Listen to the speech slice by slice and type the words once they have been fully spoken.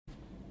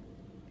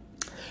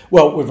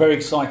Well, we're very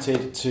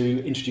excited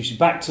to introduce you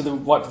back to the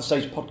Right for the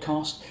Stage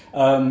podcast.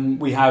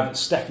 We have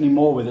Stefanie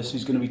Moore with us,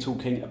 who's going to be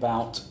talking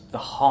about The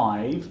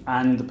Hive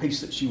and the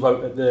piece that she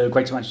wrote at the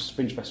Greater Manchester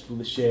Fringe Festival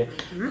this year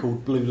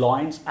called Blue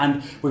Lines.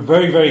 And we're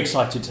very, very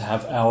excited to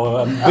have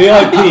our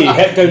VIP...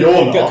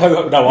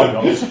 No, I'm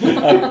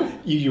not.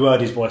 You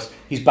heard his voice.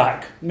 He's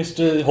back.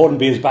 Mr.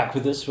 Hornby is back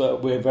with us.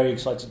 We're very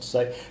excited to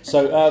say.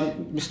 So,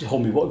 Mr.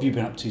 Hornby, what have you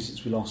been up to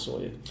since we last saw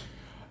you?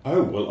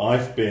 Oh, well,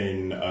 I've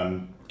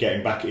been...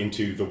 getting back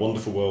into the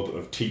wonderful world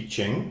of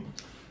teaching.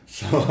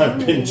 So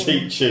I've been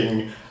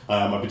teaching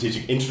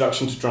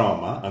Introduction to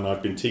Drama, and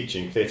I've been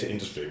teaching theatre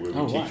industry, where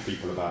we teach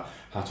people about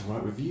how to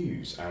write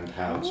reviews and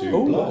how to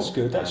blog. That's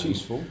good, that's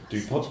useful. Do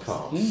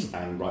podcasts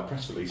and write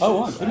press releases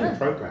and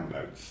programme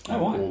notes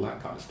and all that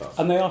kind of stuff.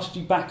 And they asked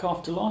you back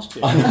after last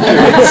year. Oh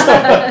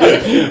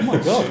my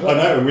God. I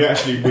know,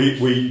 and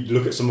we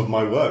look at some of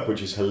my work,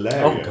 which is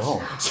hilarious. Oh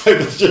God. So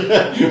do you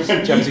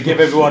have to give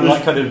everyone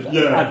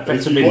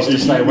amphetamines to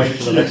stay awake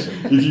for the lesson?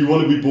 If you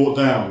want to be brought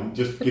down,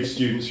 just give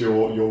students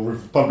your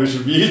published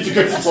reviews to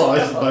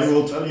criticise, and they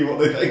will tell you what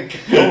they think.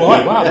 Oh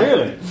right, wow,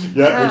 really?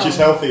 Yeah, which is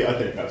healthy, I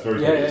think. That's very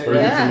good. It's very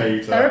good for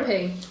me.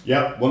 Therapy.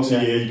 Yeah, once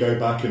a year you go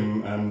back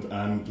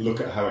and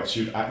look at how it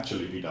should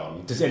actually be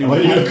done. Does anyone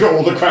and then you look at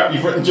all the crap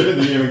you've written during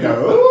the year and go,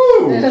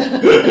 ooh!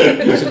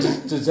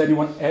 So is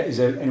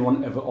there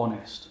anyone ever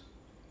honest?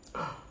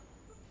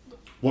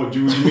 What do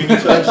you mean in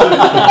terms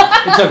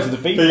of the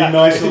feedback? Being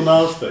nice or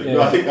nasty? Yeah.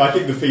 No, I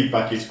think the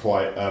feedback is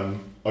quite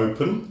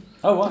open.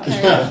 Oh, wow. Okay.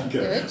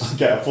 I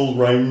get a full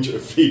range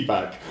of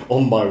feedback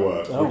on my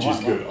work, which is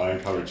good. I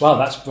encourage. Well,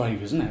 that's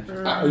brave, isn't it?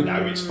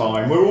 No, it's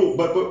fine. We're all,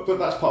 but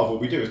that's part of what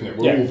we do, isn't it?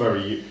 We're all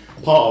very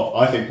part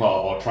of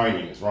our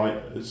training as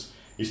writers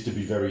is to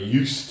be very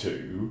used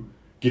to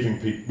giving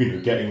people,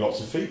 getting lots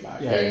of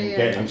feedback,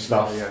 getting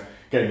stuff,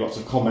 getting lots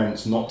of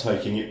comments, not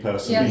taking it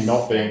personally,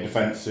 not being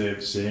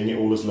defensive, seeing it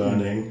all as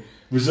learning.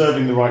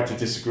 Reserving the right to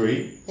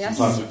disagree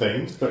sometimes with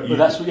things, but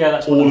that's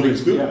all of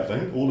it's good. I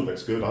think all of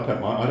it's good. I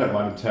don't mind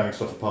them tearing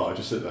stuff apart. I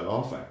just sit there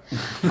laughing.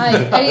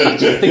 I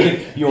just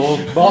thinking your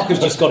marker's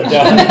just got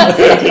down.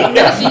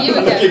 Never see you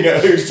again. Looking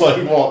at who's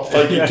saying what,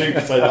 taking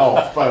 2%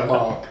 off per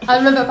mark. I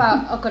remember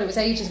it was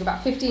ages ago,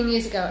 about 15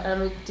 years ago,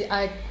 and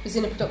I was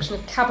in a production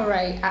of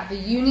Cabaret at the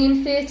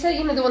Union Theatre.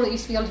 You know, the one that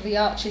used to be under the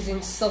arches in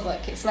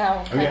Southwark. It's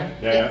now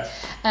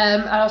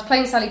and I was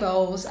playing Sally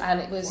Bowles, and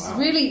it was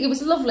it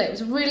was lovely. It was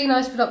a really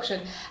nice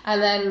production.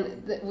 And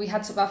then we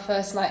had our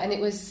first night, and it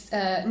was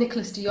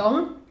Nicholas de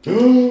Jong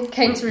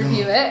came to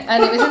review it,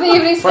 and it was in the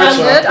Evening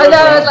Standard. I know,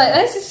 I was like,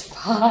 this is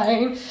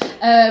fine.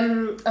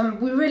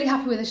 We were really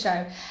happy with the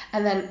show.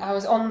 And then I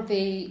was on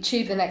the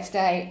tube the next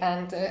day,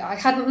 and I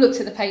hadn't looked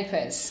at the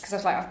papers because I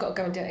was like, I've got to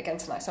go and do it again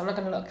tonight, so I'm not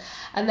going to look.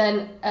 And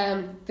then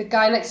the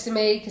guy next to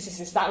me, because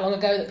this is that long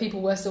ago that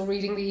people were still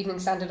reading the Evening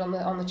Standard on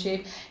the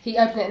tube, he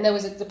opened it, and there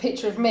was the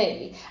picture of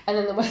me, and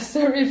then there was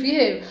the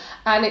review,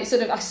 and it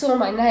I saw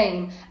my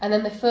name, and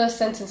then the first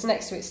sentence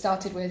next to it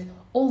started with,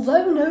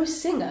 although no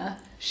singer,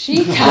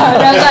 she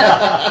can. I was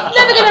like,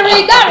 never going to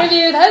read that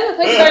review then.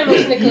 Thank you very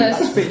much, Nicholas.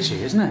 That's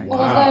bitchy, isn't it?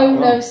 Although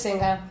no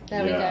singer.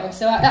 There we go.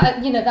 So,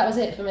 that was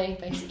it for me,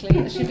 basically.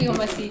 It should be on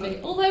my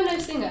CV. Although no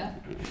singer.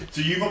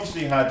 So you've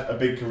obviously had a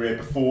big career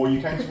before you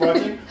came to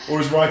writing, or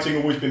has writing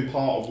always been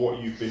part of what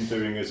you've been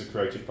doing as a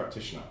creative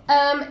practitioner?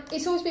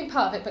 It's always been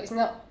part of it, but it's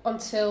not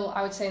until,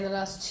 I would say, in the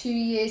last 2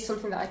 years,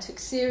 something that I took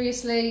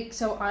seriously.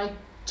 So I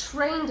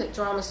trained at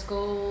drama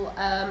school,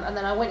 and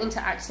then I went into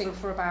acting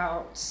for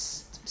about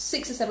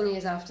 6 or 7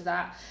 years after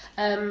that,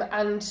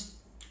 and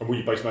were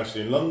you based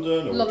mostly in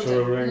London or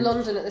touring?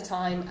 London at the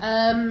time,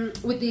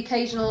 with the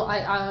occasional.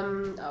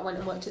 I went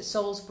and worked at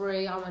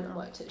Salisbury. I went and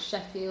worked at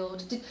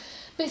Sheffield. Did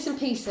bits and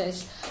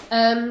pieces,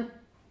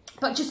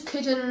 but just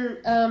couldn't.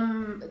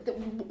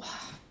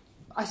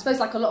 I suppose,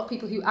 like a lot of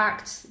people who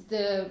act,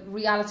 the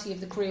reality of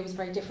the career was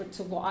very different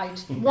to what I'd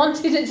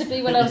wanted it to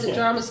be when I was at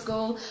drama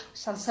school, which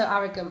sounds so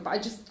arrogant, but I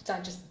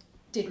just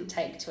didn't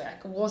take to it.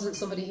 I wasn't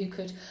somebody who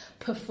could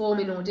perform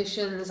in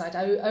auditions. I'd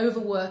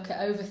overwork it,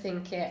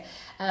 overthink it,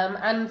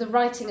 and the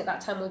writing at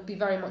that time would be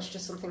very much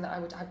just something that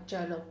I'd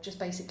journal, just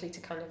basically to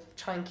kind of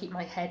try and keep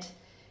my head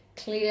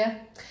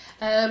clear.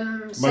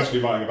 Mostly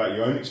writing about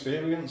your own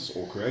experience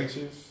or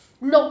creative?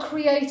 Not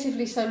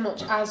creatively so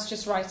much as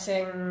just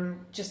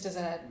writing just as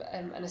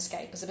an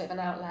escape, as a bit of an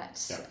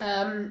outlet.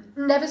 Yeah.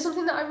 Never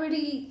something that I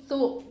really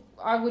thought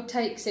I would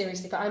take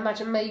seriously, but I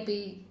imagine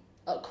maybe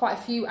quite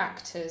a few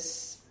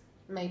actors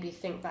maybe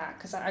think that,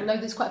 because I know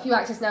there's quite a few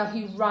actors now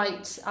who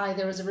write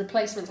either as a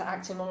replacement to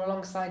acting or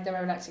alongside their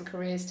own acting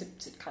careers to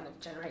kind of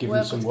generate give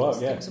work. Give them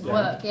some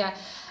work,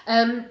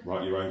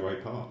 write your own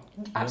great part.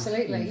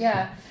 Absolutely,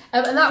 yeah.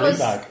 And that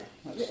Fleabag.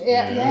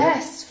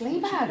 Yes,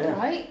 Fleabag,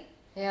 right?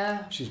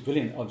 Yeah. She's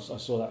brilliant. I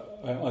saw that.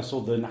 I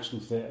saw the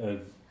National Theatre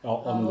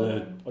on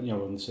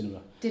the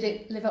cinema. Did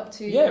it live up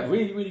to? Yeah,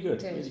 really, really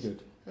good. Really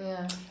good.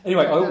 Yeah.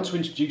 Anyway, I want to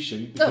introduce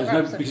you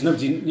because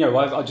nobody,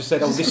 I just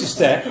said, this is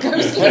Steph.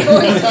 Ghostly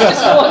voice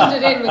just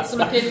wandered in with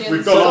some opinions.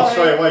 We've got off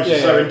straight away.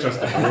 She's so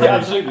interesting. Yeah,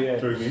 absolutely. Yeah.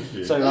 During the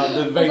interview. So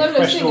the very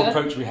professional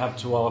approach we have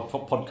to our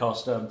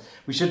podcast,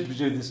 we should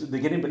do this at the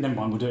beginning, but never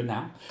mind, we'll do it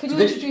now. Can you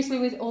introduce me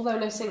with although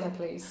no singer,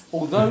 please?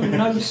 Although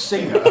no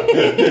singer,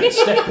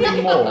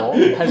 Stefanie Moore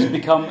has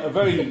become a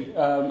very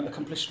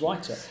accomplished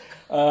writer.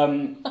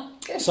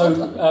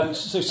 So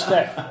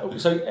Steph,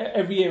 so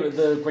every year at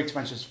the Greater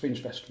Manchester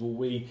Fringe Festival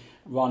we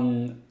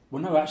run.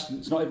 Well, no, actually,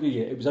 it's not every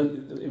year. It was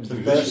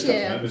the first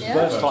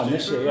time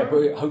this year. Yeah,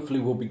 but hopefully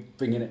we'll be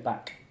bringing it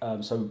back.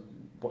 So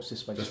watch this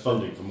space. There's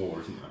funding for more,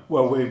 isn't there?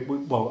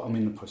 Well, I'm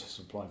in the process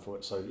of applying for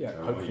it. So yeah,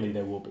 hopefully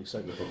there will be.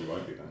 So there probably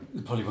won't be then.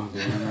 There probably won't be.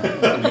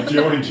 No. If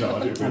you're in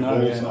charge, it'll be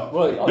balls up.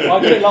 Well, I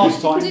did it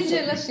last time. You did do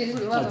it last year,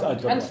 didn't you? Well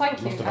done. And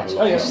thank you.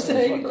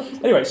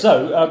 Anyway,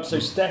 so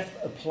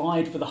Steph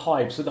applied for the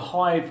Hive. So the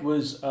Hive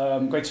was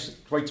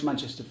Greater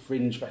Manchester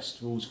Fringe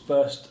Festival's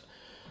first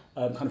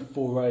kind of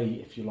foray,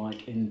 if you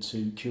like,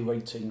 into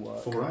curating work.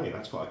 Foray,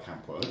 that's quite a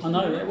camp word. I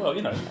know. Yeah, well,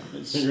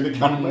 it's you're in a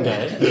camp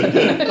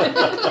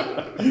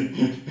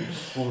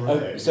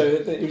foray. So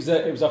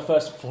it was our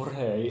first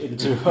foray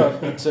into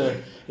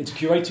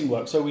curating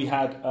work. So we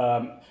had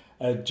a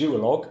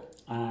duologue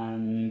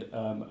and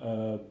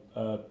a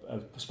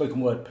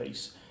spoken word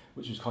piece,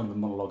 which was kind of a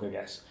monologue, I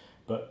guess,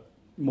 but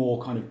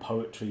more kind of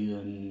poetry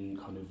than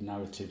kind of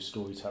narrative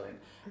storytelling.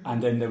 And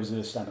then there was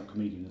a stand-up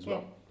comedian as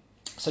well.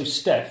 So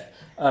Steph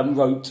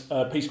wrote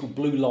a piece called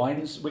Blue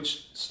Lines,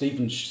 which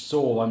Stephen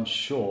saw, I'm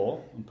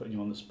sure. I'm putting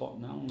you on the spot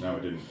now. No, I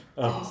didn't.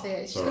 Didn't see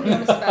it. It's just be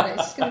honest about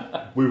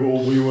it. We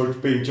were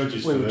being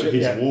judges for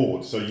his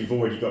award, so you've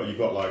already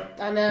got like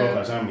I know. God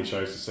knows how many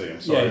shows to see.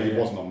 I'm sorry, it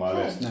wasn't on my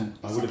list. No.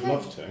 I would have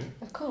loved to.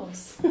 Of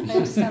course, I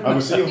understand. I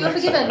will see you You're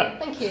forgiven.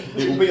 Thank you.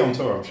 It will be on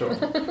tour, I'm sure.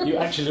 You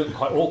actually look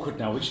quite awkward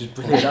now, which is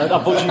brilliant.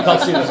 Unfortunately, you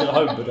can't see this at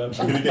home, but I'm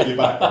going to get you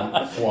back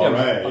on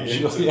foray. I'm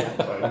sure.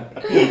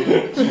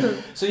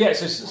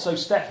 So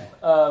Steph,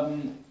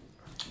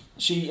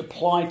 she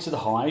applied to the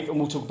Hive, and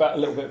we'll talk a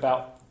little bit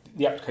about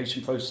the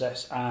application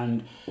process.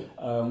 And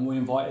we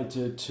invited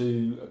her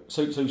to.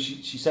 So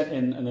she sent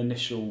in an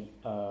initial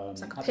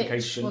like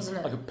application, pitch, wasn't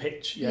it? like a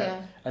pitch,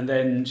 yeah. And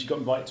then she got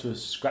invited to a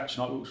scratch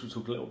night, which we'll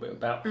talk a little bit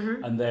about.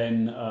 Mm-hmm. And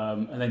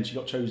then she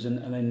got chosen,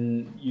 and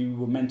then you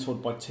were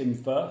mentored by Tim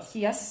Firth.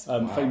 Yes,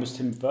 famous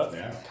Tim Firth,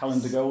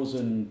 Calendar Girls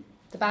and.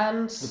 The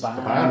band.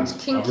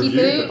 Kinky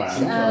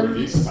Boots. I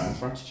reviewed the band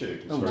for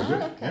Attitude. It's very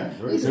good. Okay. Yeah,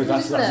 very good.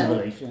 That's a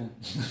relief,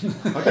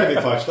 I gave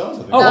it 5 stars,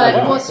 I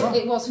think.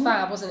 It was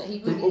fab, wasn't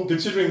it?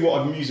 Considering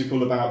what a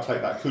musical about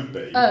Take That could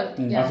be, I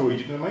thought you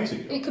did an amazing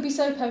job. It could be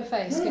so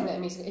po-faced, couldn't it, a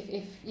musical?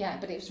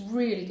 But it was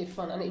really good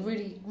fun, and it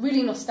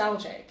really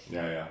nostalgic.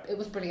 Yeah. It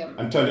was brilliant.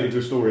 And turned it into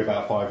a story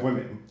about 5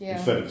 women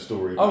instead of a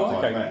story about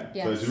 5 men.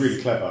 Yes. So it's a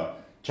really clever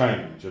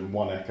change, and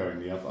one echoing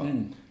the other.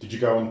 Did you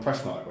go on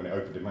press night when it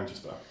opened in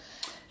Manchester?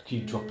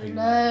 Dropping.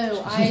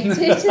 No, I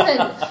didn't.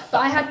 But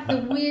I had the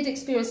weird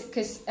experience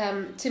because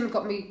Tim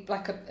got me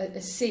like a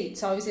seat,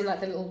 so I was in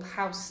like the little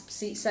house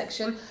seat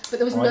section, but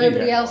there was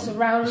nobody else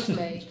around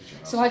me.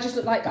 So I just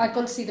looked like I'd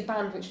gone to see the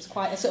band, which was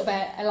quite a sort of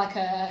a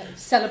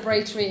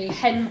celebratory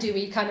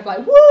Hindu-y kind of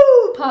like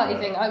woo party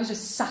thing. I was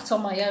just sat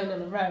on my own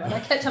in a row, and I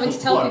kept having to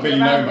tell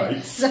people around me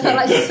because I felt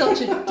like such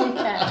a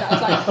dickhead. I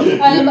was like,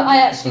 I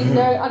actually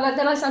know, and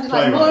then I sounded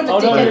like more of a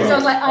dickhead because I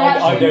was like, I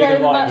actually know the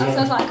band. So I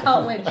was like, I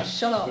can't win. Just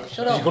shut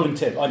up. Call him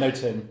Tim. I know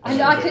Tim.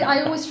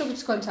 I always struggle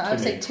to call him Tim. I would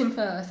say Tim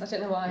Firth. I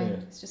don't know why.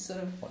 Yeah. It's just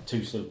sort of like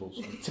 2 syllables.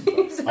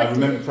 Exactly. I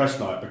remember press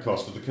night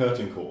because for the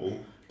curtain call,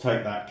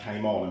 Take That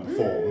came on and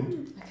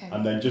performed,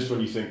 and then just when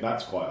you think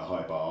that's quite a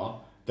high bar,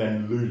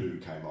 then Lulu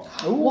came on.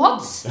 Ooh.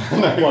 What?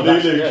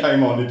 Lulu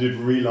came on and did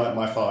Relight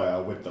My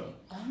Fire with them.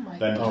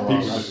 Then God.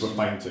 people just were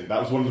fainting.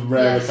 That was one of the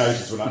rare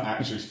occasions when I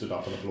actually stood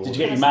up and applauded. Did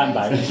you get your man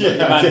bag? Yeah,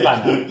 your man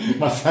fan out?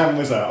 My fan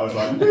was out. I was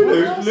like,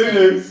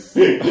 Lulu.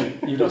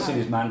 You've not seen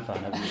his man fan,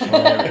 have you?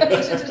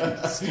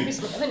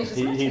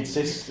 He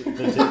insists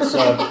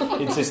that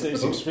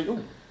it's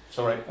extreme.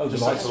 Sorry. Oh,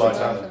 just takes the light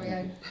out.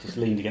 Just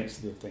leaned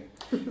against the thing.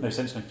 No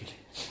sense, no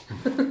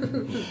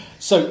feeling.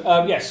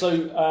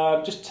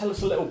 So just tell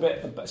us a little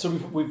bit about, so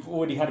we've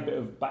already had a bit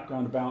of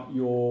background about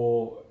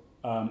your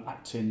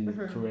acting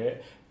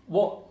career.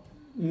 What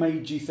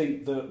made you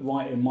think that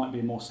writing might be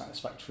a more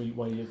satisfactory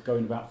way of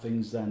going about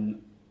things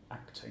than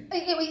acting?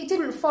 It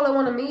didn't follow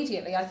on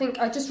immediately.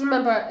 I just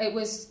remember it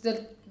was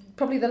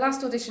probably the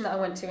last audition that I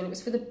went to, and it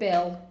was for the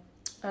bill,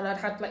 and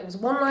it was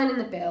one line in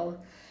the bill,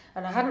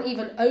 and I hadn't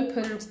even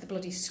opened the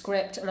bloody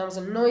script, and I was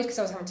annoyed because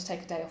I was having to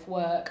take a day off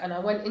work, and I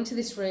went into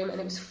this room,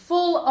 and it was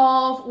full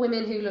of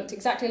women who looked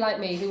exactly like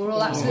me, who were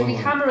all absolutely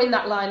hammering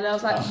that line, and I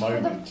was like,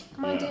 what the fuck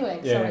am I doing?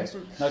 Yeah.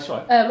 Sorry. That's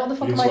right. What the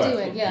fuck am I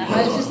doing? Yeah,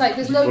 I was just like,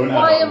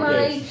 why am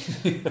I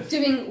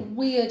doing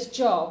weird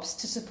jobs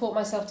to support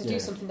myself to do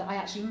something that I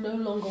actually no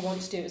longer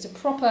want to do? It was a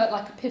proper,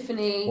 like,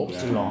 epiphany. What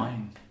was the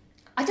line?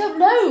 I don't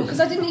know, because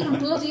I didn't even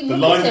bloody look at it. The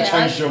line that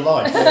changed your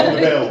life, on the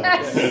bill.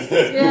 Yes,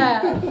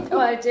 yeah, no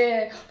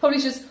idea. Probably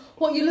just,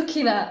 what you're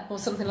looking at, or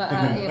something like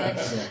that, you know.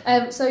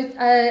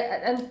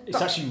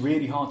 It's actually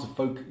really hard to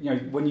focus, you know,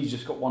 when you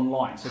just got one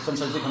line. So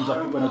sometimes it comes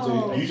up when I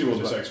do. You do all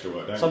this extra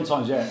work, don't you?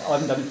 Sometimes, yeah. I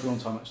haven't done it for a long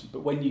time actually,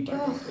 but when you get,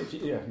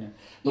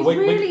 you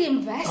really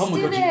invest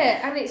in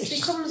it, and it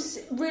becomes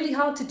really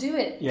hard to do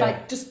it,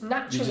 like just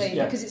naturally,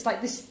 because it's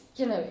like this.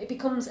 You know, it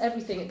becomes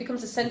everything. It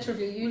becomes the centre of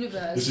your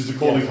universe. This is the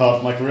calling card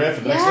for my career for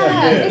the next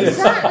 10 years.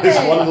 Exactly. This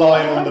one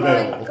line on the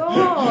bill.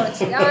 Oh my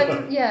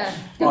god!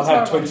 I'll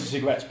have 20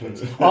 cigarettes,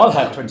 please. I'll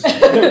have 20.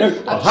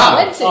 No,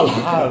 I'll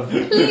have.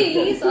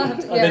 Please, I'll have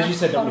to. And then you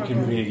said that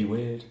looking really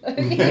weird.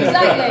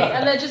 Exactly,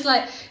 and they're just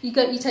like you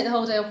take the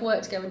whole day off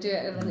work to go and do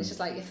it, and then it's just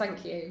like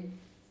thank you.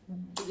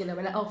 You know,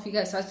 and off you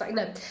go. So I was like,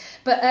 no,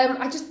 but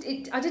I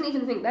didn't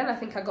even think then. I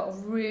think I got a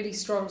really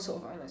strong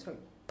sort of, I don't know, it's a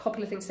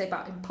popular thing to say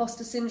about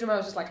imposter syndrome. I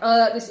was just like,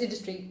 this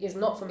industry is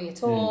not for me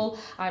at all.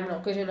 I'm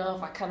not good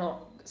enough. I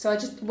cannot. So I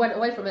just went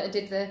away from it and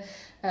did the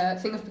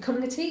thing of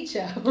becoming a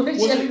teacher,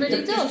 which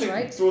everybody does,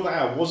 right? Draw that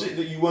out. Was it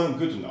that you weren't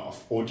good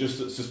enough, or just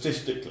that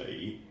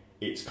statistically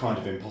it's kind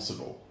of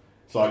impossible?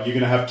 It's like you're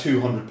going to have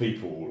 200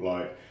 people,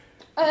 like.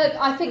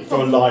 I think for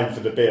a line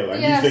for the bill,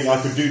 and you think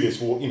I could do this.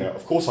 Well, you know,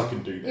 of course I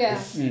can do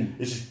this. Yeah.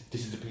 This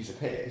is a piece of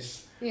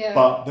piss. Yeah.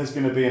 But there's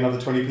going to be another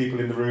 20 people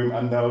in the room,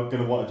 and they're going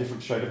to want a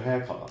different shade of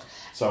hair colour.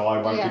 So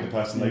I won't be the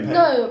person they pick.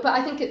 No, but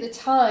I think at the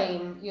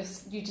time you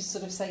just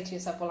sort of say to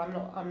yourself, "Well, I'm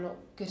not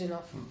good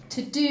enough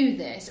to do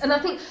this," and I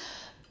think.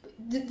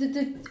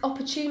 The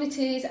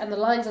opportunities and the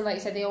lines, and like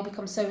you said, they all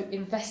become so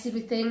invested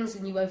with things,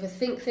 and you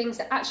overthink things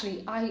that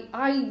actually,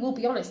 I will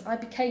be honest, I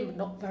became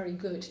not very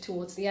good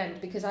towards the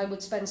end because I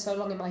would spend so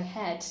long in my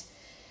head,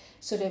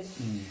 sort of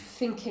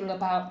thinking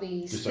about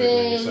these just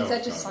things.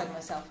 I just psych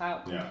myself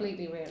out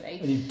completely, really.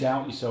 And you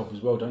doubt yourself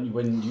as well, don't you?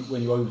 When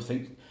you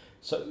overthink.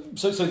 So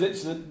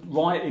that's the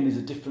writing is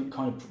a different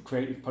kind of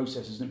creative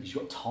process, isn't it? Because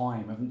you've got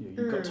time, haven't you?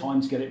 You've got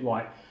time to get it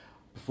right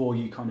before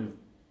you kind of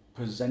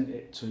present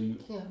it to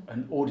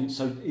an audience.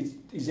 So is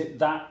it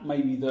that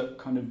maybe that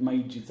kind of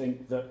made you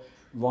think that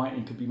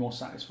writing could be more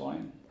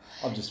satisfying?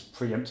 I've just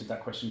preempted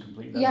that question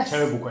completely. That's a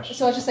terrible question.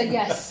 So I'll just say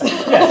yes.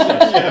 yes.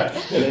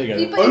 Yeah, there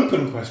you go.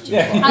 Open question.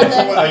 Yeah. That's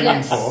what we're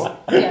aiming for.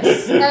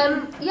 Yes.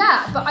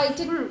 But I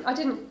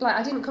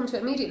didn't come to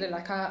it immediately.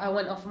 Like I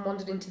went off and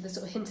wandered into the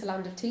sort of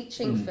hinterland of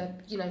teaching for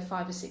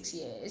 5 or 6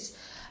 years.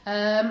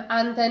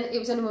 And then it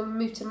was only when we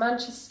moved to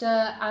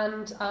Manchester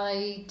and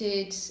I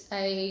did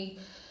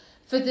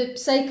for the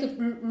sake of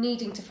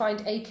needing to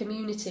find a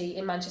community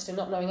in Manchester,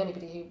 not knowing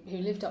anybody who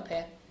lived up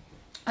here,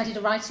 I did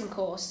a writing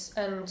course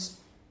and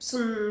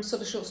some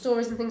sort of short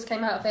stories and things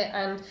came out of it.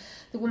 And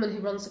the woman who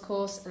runs the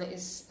course, and it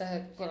is,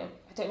 I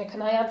don't know,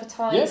 can I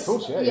advertise? Yeah, of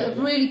course, yeah. A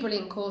really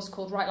brilliant course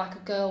called Write Like a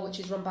Girl, which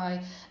is run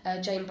by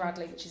Jane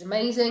Bradley, which is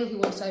amazing,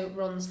 who also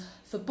runs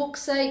For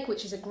Book's Sake,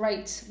 which is a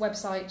great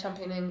website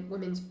championing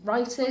women's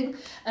writing.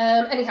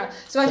 Anyhow,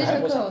 so I did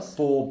her course.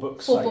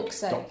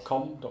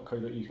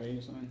 forbooksake.com.co.uk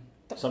or something?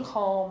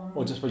 .com.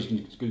 Or just suppose you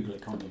can just Google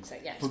it, can't you?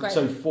 Yeah, it's great.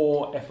 So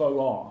for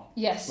FOR?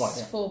 Yes, right,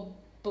 yeah. For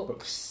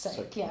Book's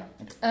Sake, yeah.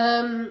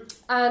 Okay.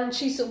 And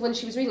she sort of, when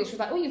she was reading it, she was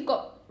like,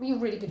 you're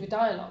really good with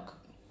dialogue.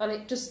 And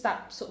it just,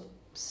 that sort of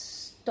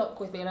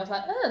stuck with me. And I was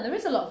like, there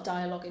is a lot of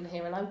dialogue in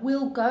here, and I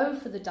will go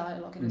for the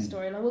dialogue in the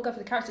story, and I will go for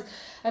the characters.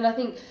 And I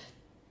think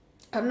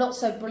I'm not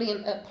so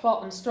brilliant at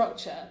plot and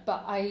structure,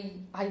 but I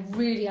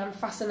really am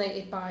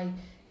fascinated by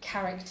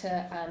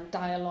character and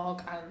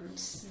dialogue and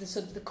the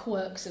sort of the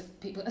quirks of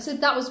people. So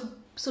that was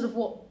sort of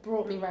what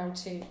brought me round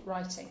to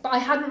writing. But I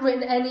hadn't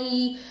written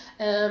any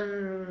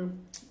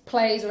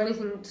plays or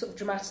anything sort of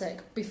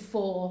dramatic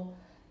before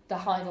the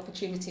Hive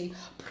opportunity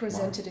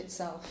presented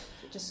itself.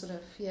 It just sort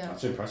of,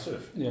 That's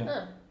impressive.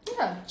 Yeah.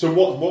 Yeah. So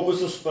what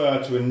was the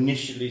spur to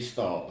initially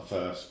start the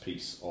first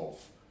piece of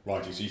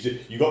writing? So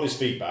you got this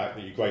feedback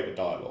that you're great at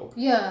dialogue.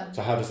 Yeah.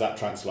 So how does that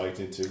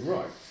translate into,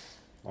 right,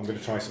 I'm going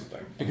to try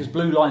something? Because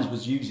Blue Lines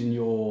was using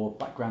your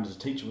background as a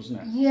teacher, wasn't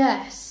it?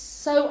 Yes.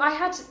 So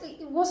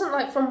it wasn't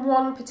like from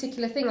one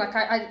particular thing. Like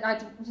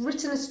I'd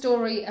written a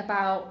story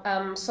about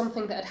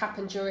something that had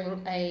happened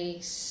during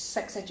a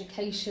sex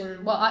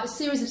education, a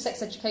series of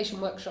sex education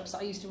workshops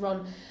that I used to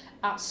run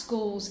at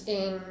schools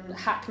in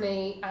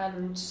Hackney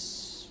and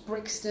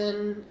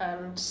Brixton,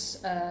 and so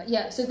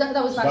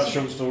that was that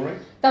short story.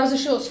 That was a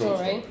short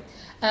story.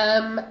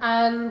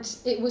 And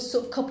it was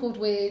sort of coupled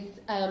with,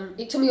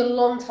 it took me a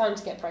long time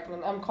to get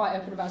pregnant. I'm quite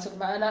open about talking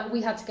about it. And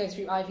we had to go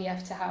through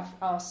IVF to have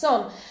our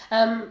son.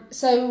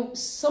 So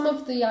some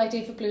of the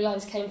idea for Blue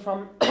Lines came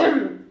from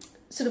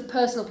sort of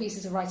personal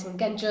pieces of writing,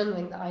 again,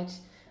 journaling that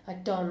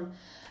I'd done.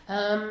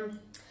 And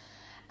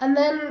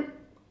then,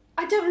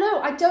 I don't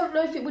know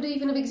if it would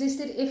even have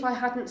existed if I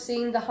hadn't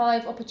seen the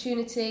Hive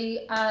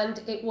opportunity.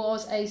 And it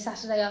was a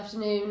Saturday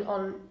afternoon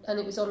and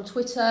it was on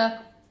Twitter.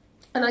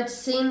 And I'd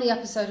seen the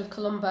episode of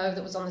Columbo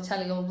that was on the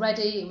telly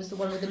already. It was the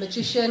one with the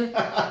magician.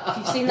 If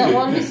you've seen that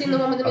one, you've seen the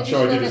one with the magician.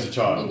 I'm sure I did as a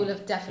child. You will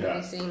have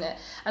definitely seen it.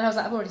 And I was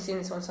like, I've already seen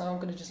this one, so I'm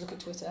going to just look at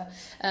Twitter.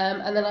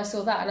 And then I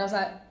saw that, and I was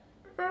like,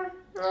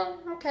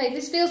 okay,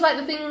 this feels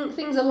like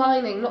things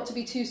aligning, not to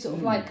be too sort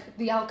of like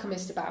The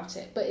Alchemist about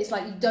it, but it's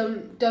like you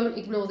don't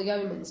ignore the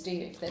omens, do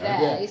you? If they're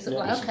there, it's sort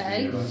of like,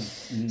 okay.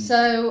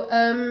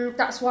 So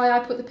that's why I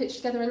put the pitch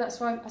together, and that's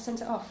why I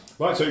sent it off.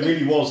 Right, so it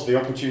really was the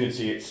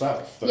opportunity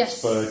itself that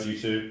spurred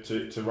you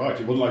to write.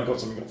 It wasn't like you got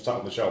something sat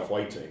on the shelf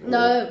waiting.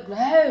 No,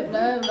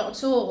 not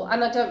at all.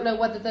 And I don't know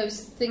whether those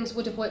things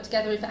would have worked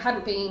together if it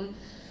hadn't been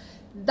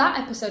that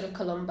episode of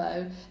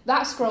Columbo,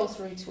 that scroll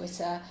through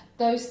Twitter,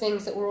 those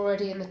things that were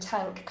already in the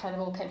tank kind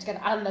of all came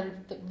together, and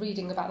then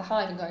reading about the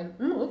Hive and going,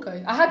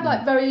 okay. I had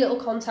like very little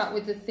contact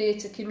with the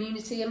theatre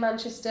community in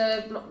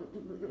Manchester,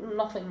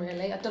 nothing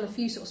really. I'd done a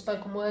few sort of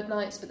spoken word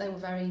nights, but they were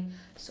very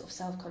sort of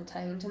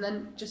self-contained, and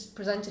then just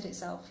presented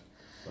itself.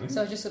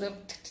 So I just sort of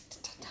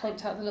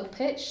typed out the little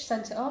pitch,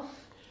 sent it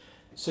off.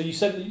 So you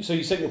said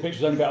your pitch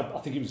was only about, I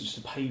think it was just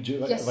a page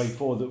of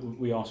A4 that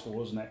we asked for,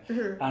 wasn't it?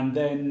 Mm-hmm. And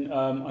then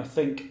I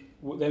think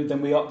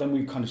then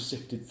we kind of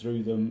sifted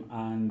through them,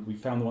 and we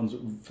found the ones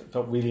that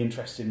felt really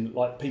interesting,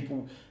 like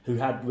people who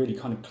had really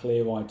kind of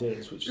clear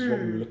ideas, which is what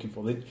we were looking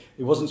for. It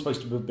wasn't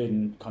supposed to have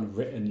been kind of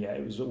written yet;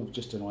 it was all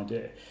just an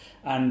idea.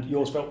 And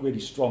yours felt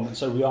really strong, and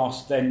so we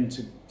asked then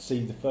to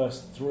see the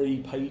first 3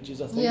 pages,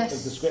 I think,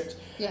 of the script.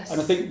 Yes. And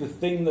I think the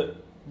thing that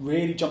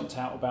really jumped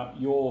out about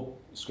your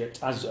script,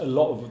 as a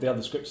lot of the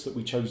other scripts that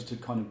we chose to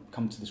kind of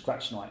come to the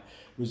scratch night,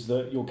 was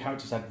that your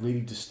characters had really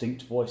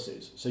distinct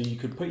voices. So you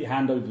could put your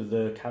hand over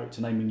the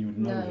character name and you would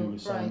know who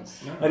was saying.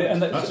 Right.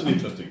 And that's an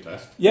interesting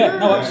test. Yeah,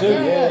 no,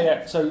 absolutely,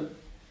 yeah. So,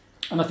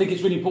 and I think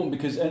it's really important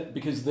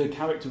because the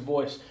character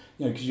voice,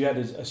 because you had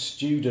a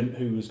student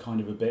who was kind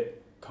of a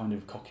bit kind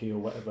of cocky or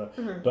whatever,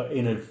 but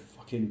in a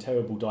fucking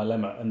terrible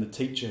dilemma, and the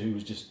teacher who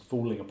was just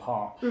falling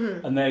apart,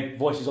 and their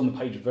voices on the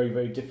page were very,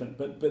 very different,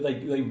 but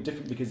they were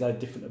different because they had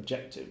different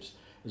objectives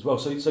as well.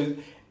 So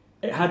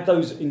it had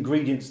those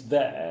ingredients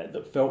there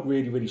that felt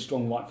really, really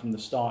strong right from the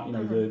start.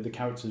 The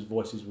characters'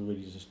 voices were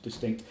really just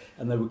distinct,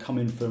 and they were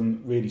coming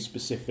from really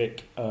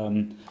specific.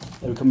 Kind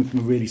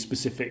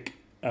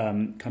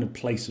of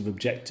place of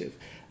objective,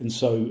 and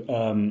so.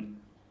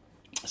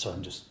 Sorry,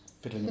 I'm just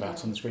fiddling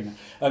about on the screen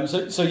now.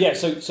 So those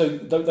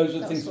are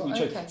the things that we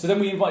chose. Okay. So then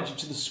we invited you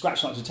to the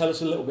scratch night. So tell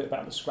us a little bit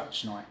about the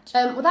scratch night.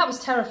 Well, that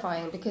was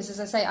terrifying because, as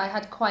I say, I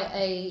had quite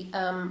a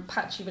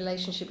patchy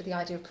relationship with the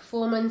idea of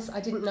performance. I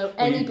didn't know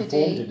anybody. You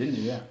performed it, didn't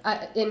you?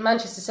 Yeah. In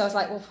Manchester, so I was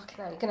like, well, fucking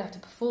hell, you're going to have to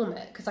perform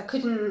it, because I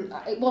couldn't.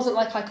 It wasn't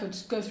like I could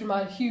go through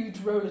my huge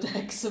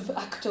Rolodex of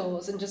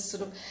actors and just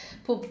sort of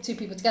pull 2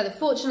 people together.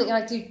 Fortunately,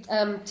 I do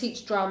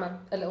teach drama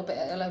a little bit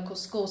at a local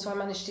school, so I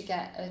managed to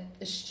get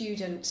a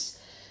student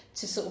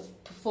to sort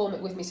of perform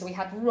it with me, so we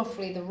had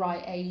roughly the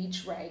right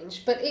age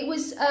range. But it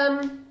was,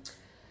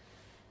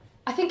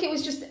 I think it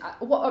was just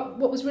what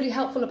was really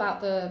helpful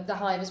about the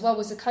Hive as well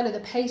was the kind of the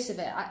pace of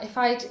it. If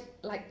I'd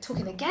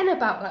talking again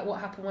about like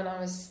what happened when I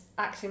was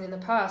acting in the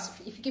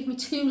past, if you give me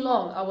too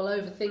long, I will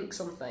overthink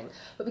something.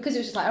 But because it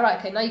was just like, all right,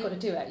 okay, now you've got to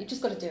do it. You've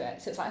just got to do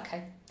it. So it's like,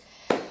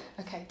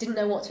 okay, didn't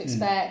know what to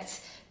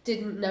expect.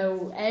 Didn't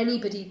know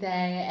anybody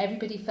there.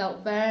 Everybody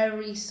felt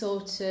very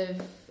sort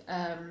of.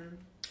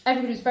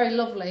 Everybody was very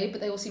lovely,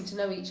 but they all seemed to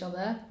know each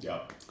other.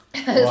 Yeah.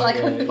 It's like,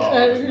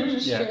 oh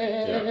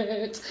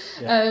shit.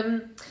 Yeah.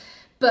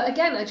 But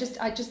again,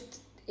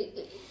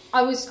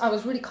 I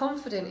was really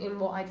confident in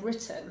what I'd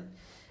written,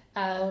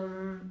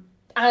 and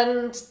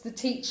the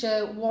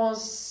teacher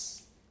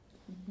was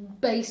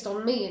based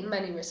on me in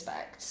many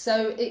respects.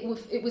 So it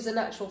was a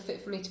natural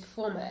fit for me to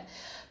perform it.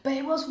 But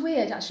it was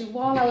weird actually.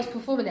 While I was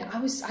performing it,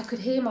 I could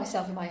hear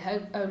myself in my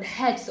own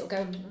head sort of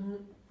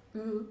going.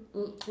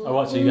 Oh,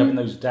 right, so you're having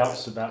those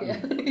doubts about yeah,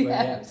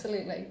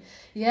 absolutely.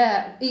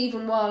 Yeah,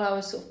 even while I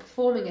was sort of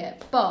performing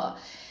it. But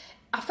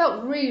I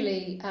felt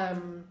really...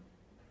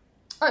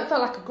 it felt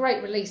like a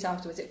great release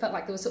afterwards. It felt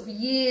like there was sort of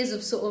years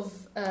of sort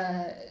of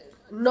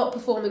not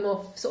performing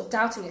or sort of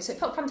doubting it. So it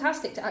felt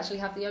fantastic to actually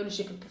have the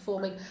ownership of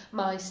performing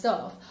my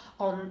stuff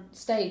on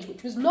stage,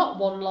 which was not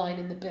 1 line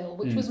in the bill,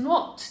 which was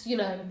not,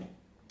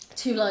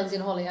 2 lines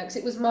in Hollyoaks.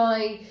 It was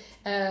my...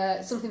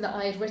 something that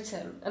I had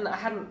written, and I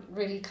hadn't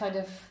really kind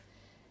of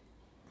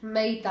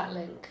made that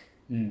link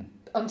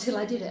until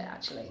I did it,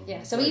 actually.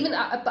 Yeah. So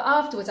but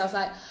afterwards I was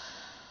like,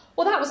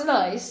 well, that was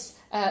nice,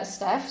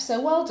 Steph, so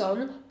well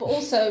done, but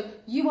also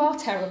you are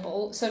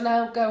terrible, so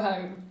now go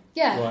home.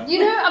 Yeah, right.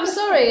 I'm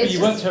sorry. But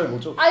you weren't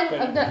terrible.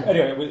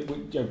 Anyway,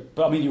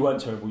 but I mean, you weren't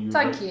terrible.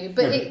 Thank you,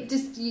 but it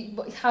just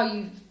how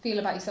you feel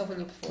about yourself when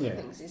you're performing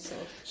things is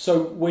sort of...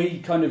 So we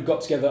kind of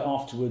got together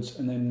afterwards,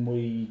 and then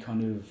we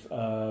kind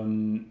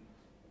of...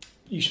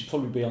 you should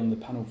probably be on the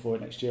panel for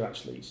it next year,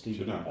 actually,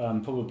 Stephen.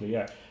 Probably,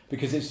 yeah,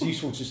 because it's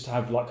useful just to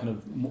have like kind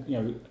of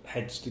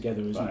heads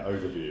together, isn't it?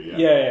 Overview,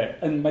 yeah,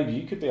 and maybe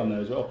you could be on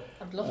there as well.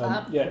 I'd love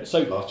that. Yeah,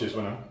 so last year's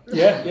winner.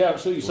 Yeah,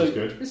 absolutely. So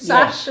good.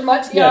 Sash and my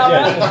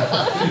tiara.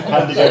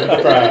 Handing over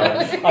the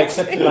crown. I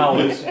accept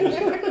flowers.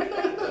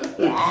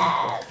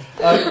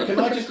 Can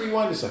I just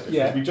rewind a second?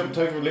 Yeah. Because we jumped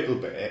over a little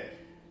bit.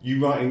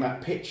 You writing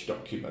that pitch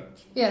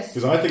document. Yes.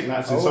 Because I think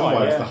that's in some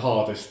ways the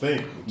hardest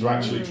thing, to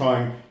actually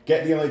try and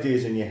get the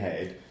ideas in your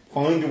head,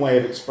 find a way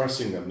of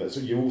expressing them that so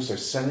you're also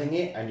selling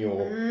it, and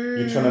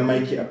you're trying to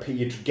make it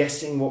you're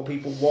guessing what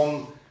people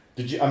want.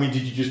 Did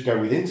you just go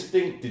with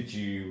instinct? Did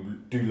you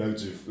do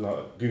loads of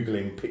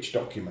Googling pitch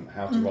document,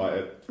 how to write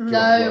a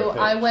No,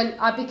 I went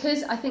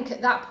because I think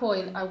at that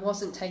point I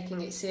wasn't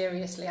taking it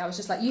seriously. I was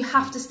just like, you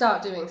have to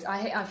start doing.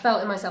 I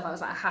felt in myself, I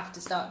was like, I have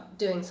to start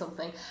doing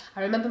something.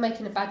 I remember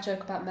making a bad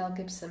joke about Mel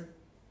Gibson.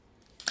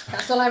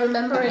 That's all I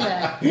remember in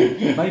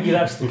it. Maybe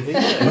that's the key.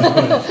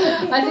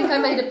 I think I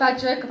made a bad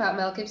joke about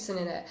Mel Gibson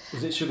in it.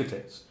 Was it sugar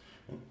tits?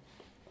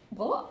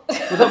 What?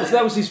 Well,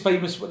 that was his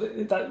famous.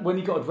 When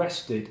he got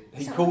arrested,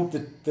 he called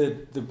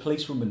the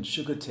policewoman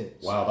sugar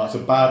tits. Wow, that's a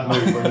bad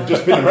move when you've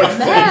just been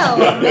arrested.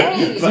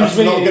 That's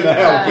not going to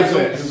help, is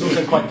it? He was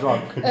also quite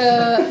drunk.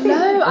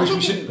 No,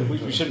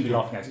 we shouldn't be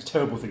laughing at. It's a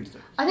terrible thing to do.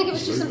 I think it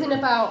was just something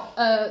about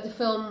the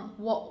film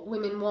What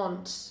Women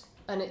Want,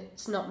 and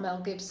it's not Mel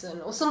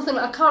Gibson or something.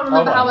 I can't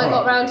remember how I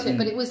got around to it,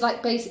 but it was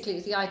like basically it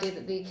was the idea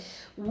that the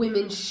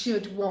women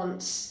should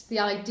want the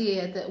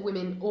idea that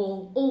women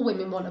all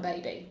women want a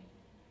baby.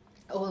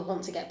 Or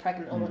want to get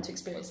pregnant or want to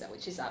experience that,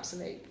 which is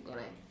absolute,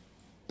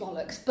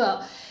 bollocks.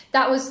 But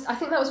I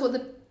think that was what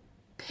the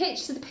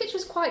pitch. So the pitch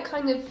was quite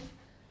kind of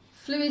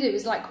fluid. It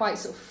was like quite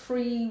sort of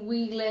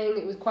freewheeling.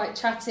 It was quite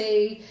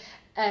chatty.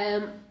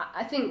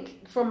 I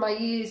think from my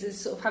years as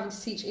sort of having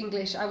to teach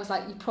English, I was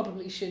like, you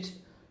probably should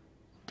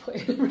put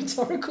in a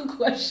rhetorical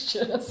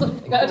question or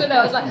something. I don't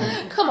know. I was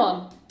like, come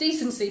on,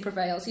 decency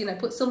prevails.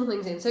 Put some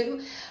things in. So,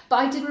 but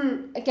I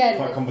didn't. Again,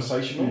 quite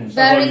conversational.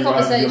 Very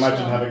conversational. You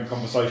imagine having a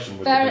conversation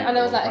with. And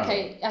I was like,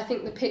 okay, I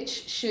think the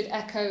pitch should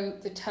echo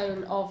the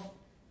tone of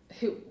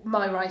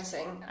my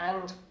writing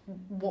and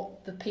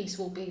what the piece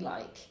will be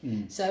like.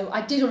 So I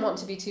didn't want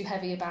to be too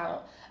heavy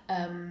about.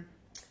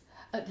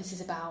 This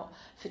is about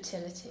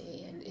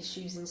fertility and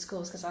issues in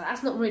schools, because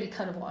that's not really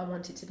kind of what I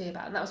wanted to be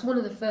about. And that was one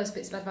of the first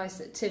bits of advice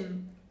that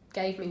Tim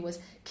gave me, was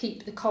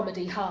keep the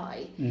comedy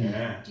high.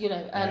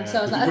 So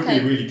I was like, okay. It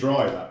could be really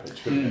dry, that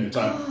pitch, couldn't it?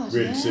 It's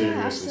really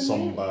serious and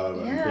sombre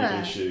and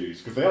big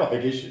issues, because they are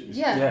big issues.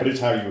 Yeah. But it's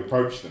how you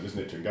approach them, isn't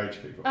it, to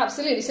engage people?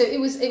 Absolutely. So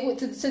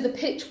so the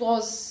pitch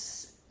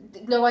was,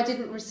 no, I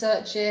didn't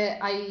research it.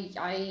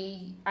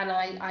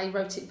 I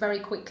wrote it very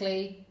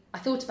quickly. I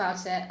thought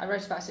about it, I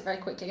wrote about it very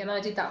quickly, and I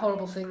did that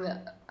horrible thing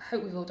that I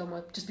hope we've all done,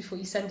 where just before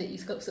you send it, you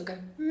sort of go,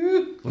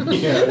 all the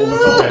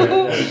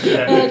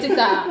time. I did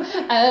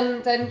that,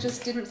 and then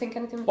just didn't think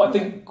anything about it. I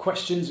think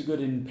questions are good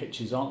in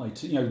pitches, aren't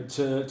they?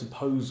 To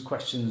pose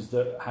questions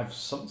that have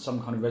some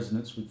kind of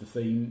resonance with the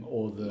theme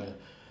or the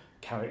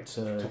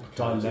character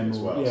dilemma. As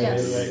well.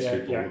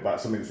 Yeah.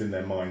 About something that's in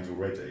their minds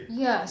already.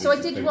 Yeah, so I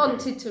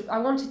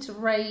wanted to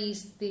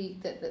raise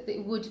that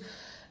it would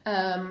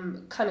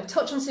kind of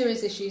touch on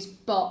serious issues,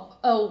 but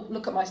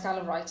look at my style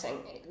of writing.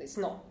 It's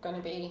not going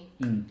to be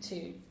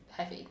too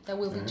heavy. There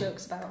will be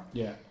jokes about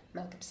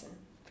Mel Gibson,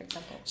 for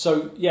example.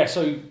 So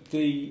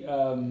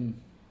the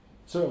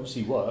so it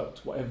obviously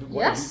worked. Whatever.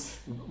 Yes.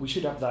 We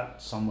should have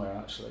that somewhere,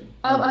 actually.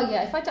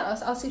 Yeah. If I don't,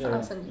 I'll see if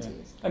I'll send it to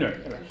you. Anyway.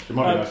 It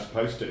might be nice to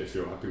post it if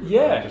you're happy with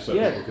that. Just so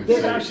people can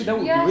see. Actually, that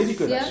would be really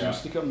good. Actually,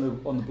 stick it on the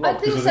blog. I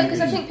think so,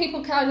 because I think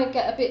people kind of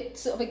get a bit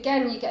sort of,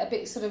 again, you get a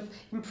bit sort of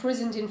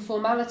imprisoned in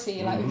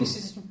formality, like this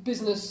is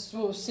business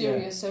or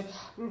serious, so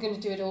I'm going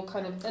to do it all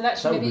kind of, and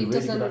actually maybe it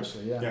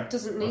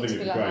doesn't need to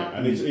be like that.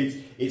 And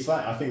it's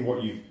that, I think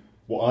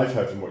what I've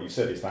heard from what you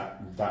said is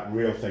that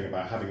real thing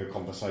about having a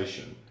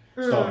conversation.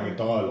 Starting a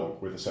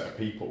dialogue with a set of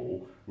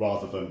people,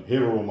 rather than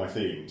here are all my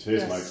themes,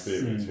 here's my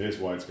experience, here's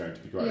why it's going to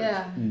be great.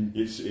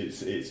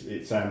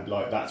 It sounds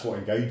like that's what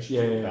engaged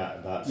you.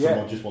 That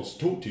someone just wants to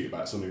talk to you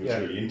about something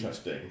that's really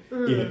interesting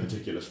in a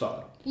particular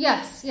style.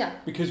 Yes, yeah.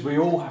 Because we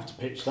all have to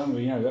pitch, don't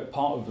we?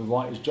 Part of the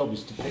writer's job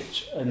is to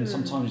pitch, and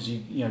sometimes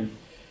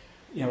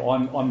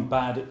I'm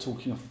bad at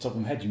talking off the top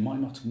of my head. You might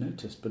not have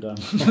noticed, but I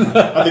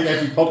think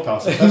every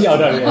podcast. I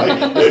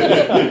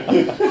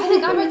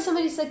think I read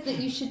somebody said that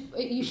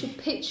you should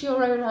pitch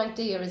your own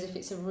idea as if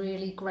it's a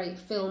really great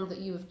film that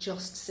you have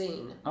just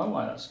seen. Oh,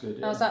 right, that's good.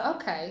 Yeah. I was like,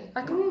 okay,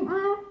 I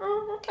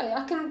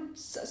can.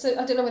 So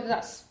I don't know whether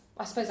that's.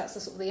 I suppose that's the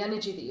sort of the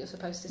energy that you're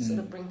supposed to sort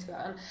of bring to it,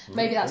 and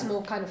maybe that's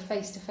more kind of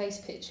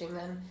face-to-face pitching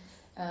than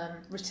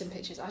written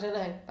pitches. I don't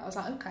know, but I was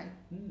like, okay,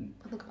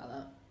 I'll think about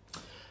that.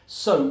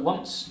 So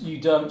once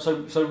you'd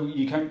so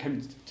you came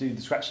to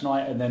the Scratch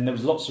Night, and then there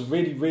was lots of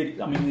really,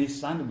 the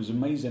standard was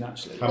amazing,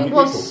 actually. How many it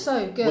was people?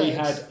 So good. We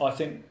had, I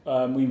think,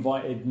 we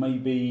invited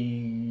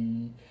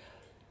maybe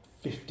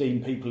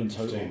 15 people in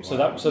total. 15, so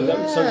wow. so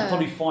it's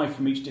probably 5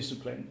 from each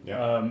discipline.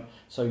 Yeah.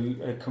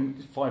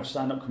 5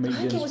 stand-up comedians.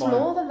 I think it was 5,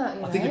 more than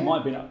that. I think it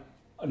might have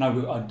been.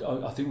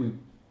 No, I think we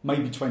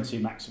maybe 20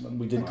 maximum.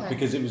 We didn't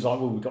because it was like,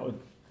 well, we got to.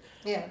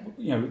 Yeah.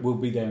 We'll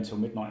be there until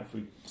midnight if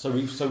we. So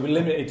we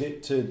limited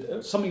it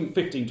to something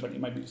 15, 20,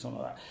 maybe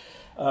something like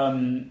that.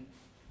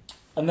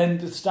 And then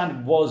the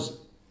standard was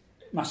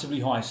massively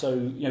high. So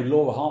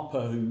Laura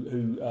Harper,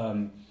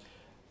 who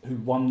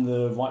won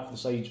the Write for the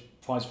Stage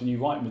prize for new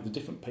writing with a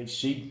different piece,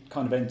 she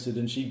kind of entered,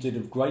 and she did a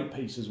great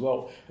piece as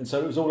well. And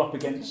so it was all up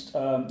against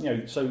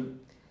so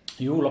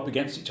you're all up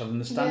against each other,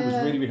 and the stand was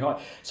really, really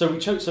high. So we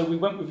chose. So we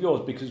went with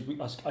yours because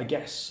I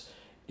guess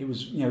it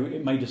was,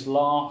 it made us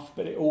laugh,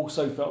 but it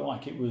also felt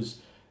like it was,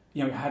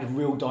 it had a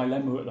real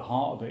dilemma at the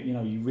heart of it.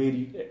 You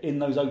really, in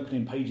those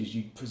opening pages,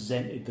 you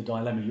presented the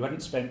dilemma. You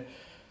hadn't spent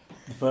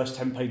the first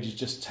 10 pages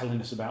just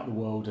telling us about the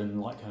world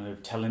and like kind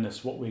of telling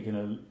us what we're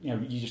gonna,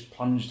 you just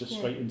plunged us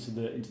straight into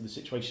the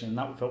situation, and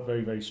that felt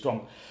very, very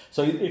strong.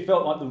 So it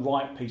felt like the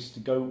right piece to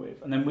go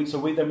with. And then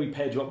we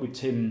paired you up with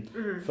Tim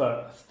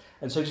Firth.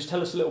 And so just tell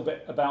us a little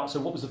bit about,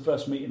 so what was the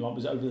first meeting like?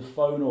 Was it over the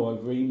phone or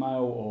over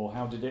email, or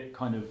how did it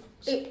kind of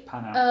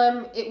pan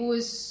out? It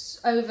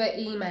was over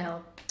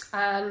email,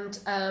 and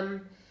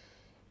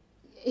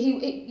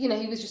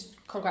he was just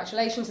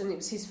congratulations, and it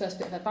was his first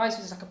bit of advice.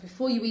 It was like,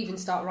 before you even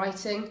start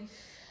writing,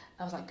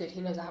 I was like, good, he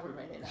knows I haven't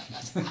written it now.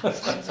 That's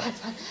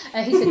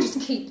fine. He said,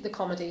 just keep the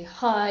comedy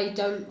high.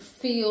 Don't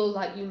feel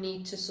like you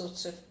need to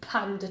sort of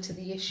pander to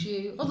the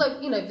issue. Although,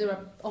 there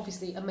are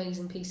obviously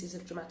amazing pieces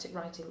of dramatic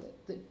writing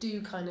that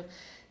do kind of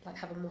like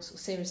have a more sort of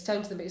serious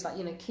tone to them. But it was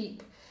like,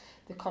 keep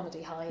the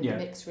comedy high in the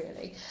mix,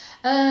 really.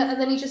 And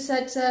then he just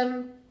said,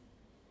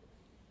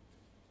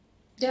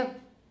 get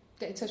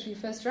in touch with your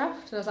first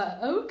draft. And I was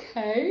like,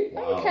 okay,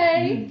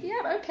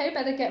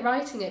 better get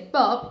writing it.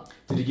 But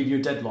did he give you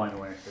a deadline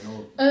or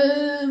anything?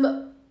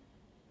 Or?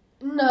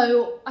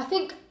 No. I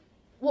think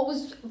what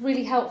was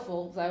really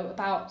helpful though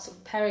about sort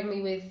of pairing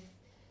me with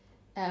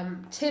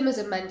Tim as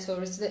a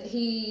mentor is that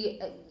he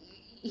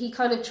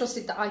kind of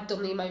trusted that I'd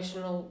done the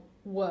emotional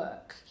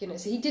work.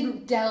 So he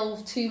didn't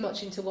delve too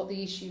much into what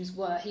the issues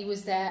were. He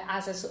was there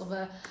as a sort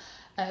of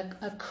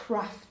a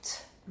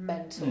craft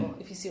mentor,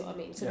 if you see what I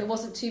mean. So there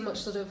wasn't too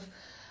much sort of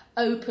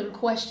open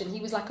question.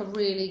 He was like a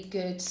really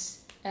good,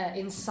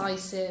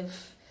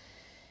 incisive,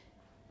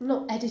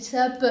 not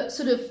editor, but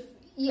sort of,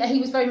 he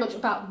was very much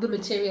about the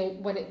material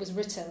when it was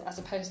written, as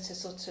opposed to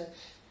sort of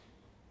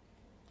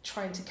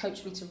trying to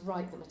coach me to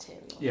write the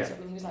material. Yeah. So,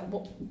 he was like,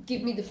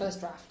 give me the first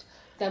draft.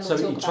 Then so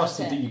we'll he talk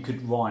trusted about that you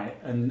could write,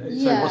 and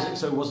Yeah.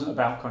 so it wasn't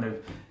about kind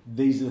of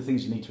these are the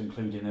things you need to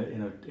include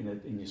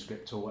in your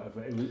script or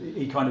whatever.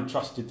 He kind of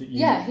trusted that you.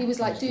 Yeah, he was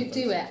like, do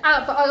it.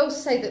 But I also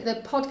say that your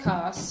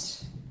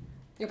podcast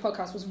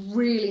was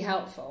really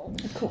helpful.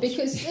 Of course.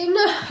 Because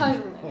I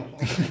don't know,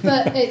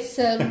 but it's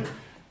you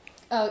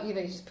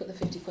just put the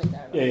 50 quid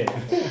there. Right?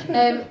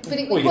 Yeah. But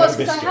it was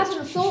because I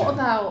hadn't thought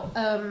about.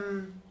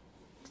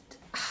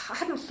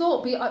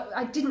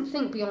 I didn't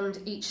think beyond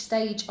each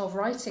stage of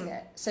writing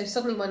it. So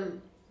suddenly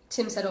when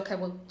Tim said, okay,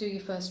 well, do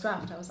your first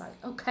draft, I was like,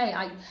 okay,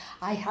 I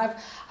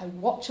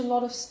watch a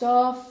lot of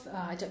stuff.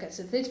 I don't get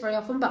to the theatre very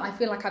often, but I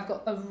feel like I've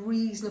got a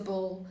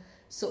reasonable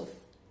sort of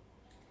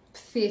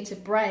theatre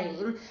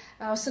brain.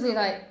 I was suddenly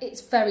like,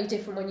 it's very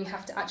different when you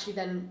have to actually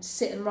then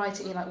sit and write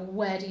it. And you're like, well,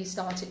 where do you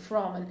start it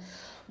from? And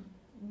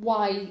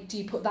why do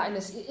you put that in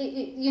this?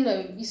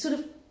 You sort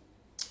of,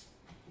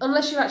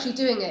 unless you're actually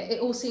doing it, it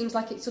all seems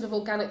like it sort of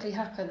organically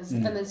happens.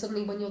 And then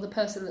suddenly when you're the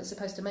person that's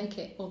supposed to make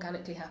it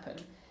organically happen,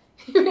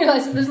 you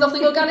realise that there's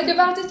nothing organic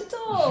about it at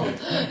all.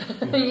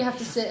 You have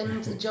to sit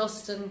and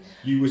adjust. And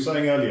you were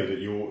saying earlier that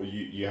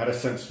you had a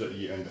sense that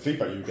and the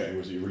feedback you were getting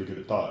was that you're really good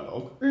at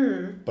dialogue,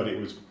 but it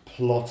was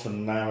plot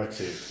and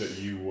narrative that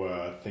you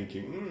were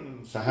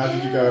thinking, so how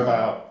did you go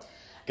about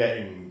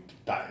getting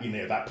that,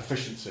 that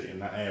proficiency in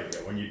that area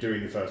when you're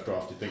doing the first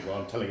draft? You think, well,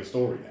 I'm telling a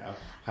story now.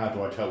 How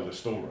do I tell the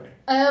story?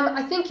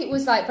 I think it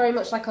was like very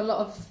much like a lot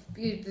of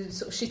the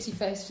sort of shitty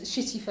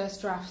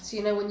first drafts.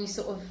 When you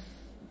sort of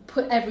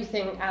put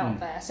everything out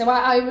there. So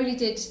I really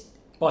did.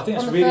 But I think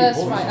it's really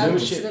important to do a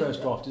shit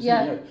first draft,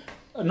 isn't it?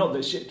 Not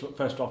that shit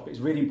first draft, but it's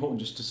really important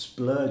just to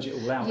splurge it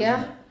all out. Yeah.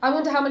 Isn't it? I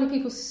wonder how many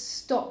people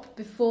stop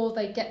before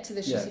they get to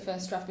the shitty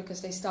first draft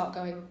because they start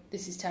going,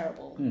 this is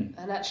terrible.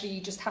 And actually you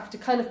just have to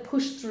kind of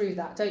push through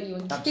that, don't you?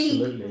 And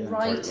keep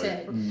writing.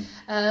 Totally.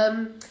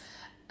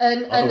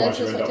 And otherwise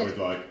you end up with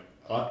like,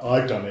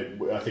 I've done it,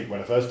 I think when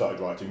I first started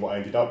writing, what I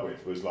ended up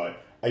with was like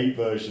 8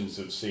 versions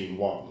of scene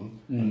 1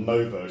 and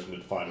no version of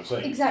the final scene.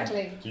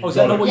 Exactly. So is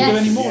that not what you do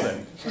anymore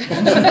then?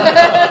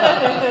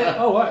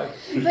 Oh, right.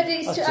 But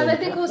it's true, and I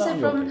think also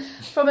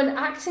from an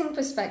acting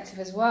perspective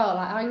as well,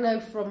 like I know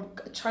from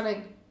trying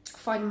to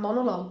find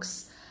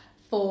monologues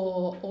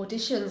for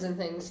auditions and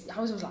things,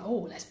 I was always like,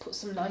 oh, let's put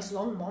some nice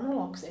long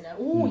monologues in it.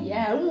 Oh,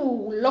 yeah,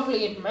 oh,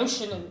 lovely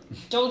emotion and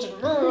indulgent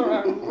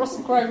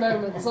Russell Crowe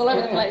moments all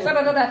over the place.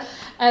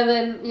 And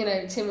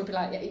then, Tim would be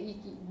like,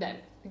 no,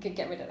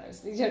 get rid of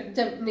those. You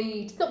don't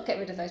need, not get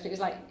rid of those, but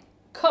it's like,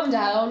 come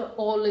down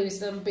or lose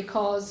them,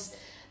 because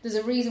there's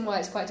a reason why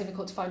it's quite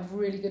difficult to find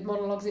really good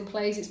monologues in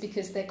plays. It's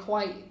because they're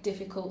quite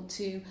difficult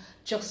to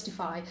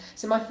justify.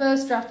 So my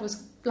first draft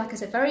was, like I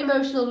said, very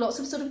emotional, lots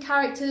of sort of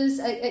characters,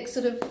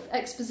 sort of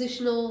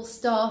expositional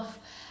stuff,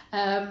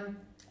 and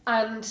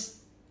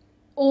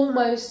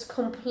almost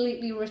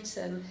completely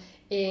written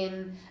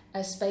in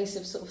a space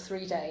of sort of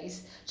 3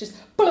 days, just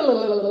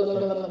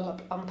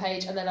on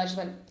page, and then I just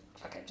went,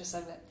 okay, just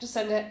send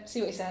it,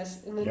 see what he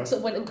says. And then sort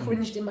of went and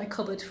cringed in my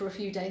cupboard for a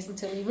few days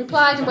until he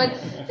replied and went,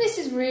 this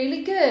is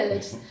really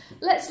good,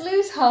 let's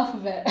lose half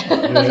of it. I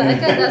was like,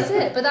 okay, that's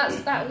it. But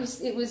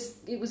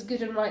it was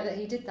good and right that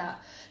he did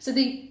that.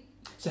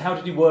 So how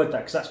did he word that?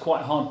 Because that's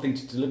quite a hard thing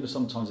to deliver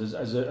sometimes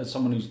as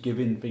someone who's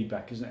giving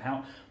feedback, isn't it?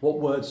 What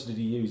words did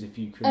he use, if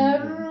you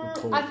can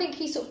recall? I think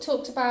he sort of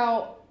talked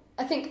about,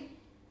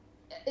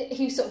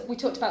 we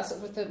talked about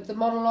sort of the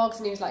monologues,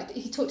 and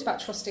he talked about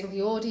trusting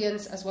the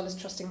audience as well as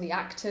trusting the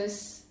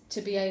actors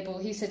to be able,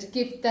 he said, to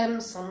give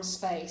them some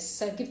space.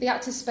 So give the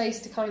actors space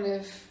to kind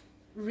of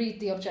read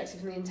the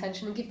objective and the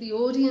intention, and give the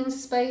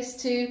audience space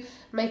to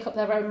make up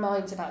their own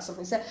minds about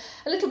something. So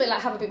a little bit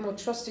like have a bit more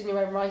trust in your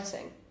own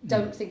writing.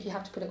 Don't think you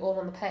have to put it all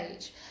on the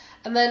page.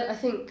 And then I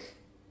think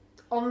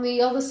on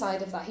the other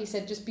side of that, he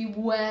said, just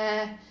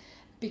beware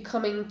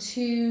becoming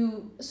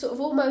too sort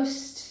of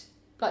almost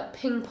like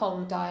ping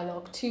pong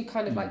dialogue, too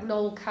kind of like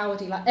Noel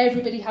Cowardy, like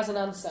everybody has an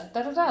answer,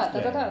 da da da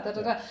da da da da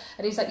da da.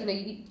 And he's like,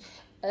 you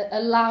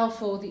allow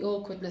for the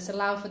awkwardness,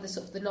 allow for the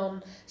sort of the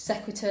non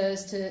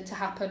sequiturs to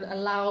happen,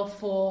 allow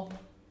for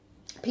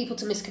people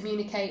to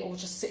miscommunicate or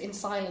just sit in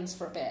silence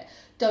for a bit.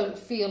 Don't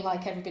feel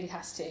like everybody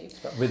has to. It's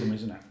about rhythm,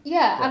 isn't it?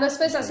 Yeah, and I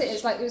suppose that's it.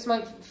 It's like, it was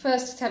my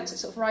first attempt at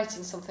sort of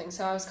writing something,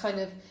 so I was kind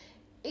of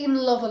in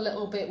love a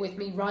little bit with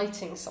me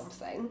writing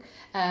something.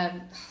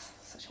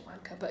 Such a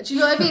wanker, but do you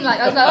know what I mean? Like,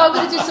 I was like, I'm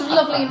going to do some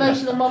lovely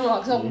emotional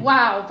monologues. Oh,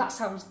 wow, that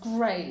sounds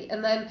great.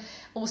 And then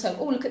also,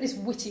 look at this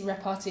witty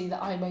repartee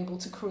that I'm able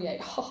to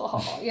create.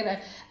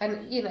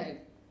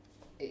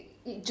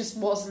 It just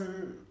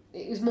wasn't.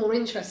 It was more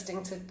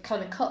interesting to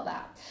kind of cut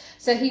that.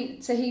 So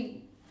he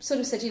sort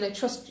of said,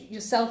 trust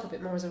yourself a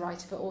bit more as a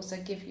writer, but also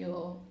give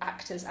your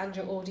actors and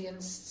your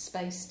audience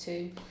space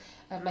to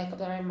make up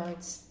their own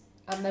minds.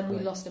 And then we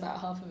lost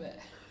about half of it.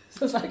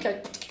 So I was like,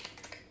 okay.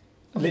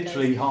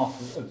 Literally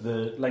half of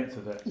the length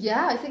of it.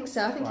 Yeah, I think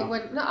so. I think it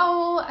went.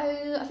 No,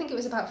 I think it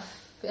was about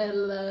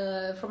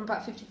from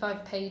about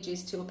 55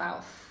 pages to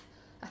about.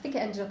 I think it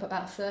ended up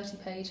about 30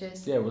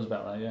 pages. Yeah, it was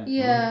about that. Yeah.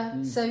 Yeah.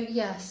 Mm. So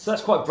yes. So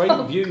that's quite brave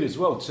of you as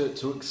well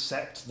to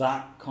accept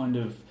that kind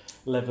of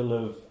level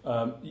of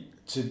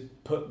to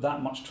put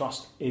that much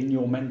trust in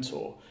your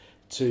mentor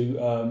to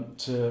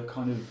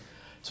kind of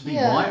to be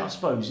right, I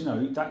suppose.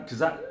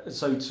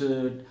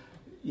 To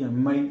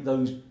make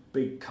those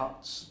big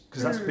cuts,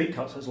 because that's big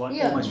cuts. That's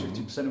like almost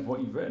 50% of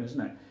what you've written,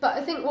 isn't it? But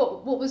I think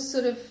what was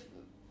sort of,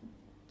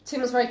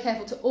 Tim was very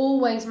careful to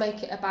always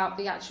make it about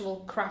the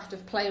actual craft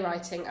of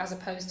playwriting, as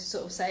opposed to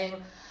sort of saying,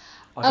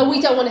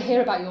 we don't want to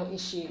hear about your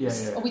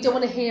issues, or we don't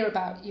want to hear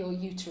about your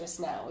uterus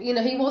now.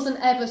 He wasn't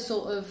ever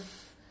sort of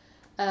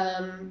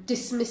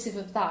dismissive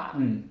of that.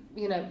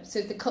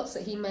 So the cuts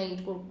that he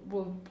made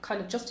were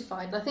kind of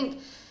justified, and I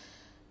think.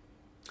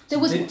 Did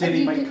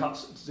he make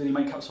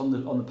cuts on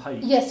the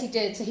page? Yes, he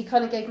did. So he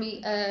kind of gave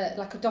me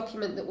like a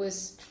document that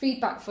was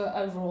feedback for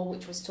overall,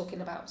 which was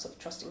talking about sort of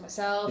trusting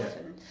myself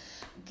and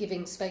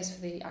giving space for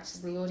the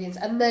actors and the audience.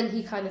 And then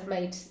he kind of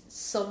made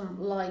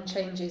some line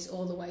changes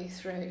all the way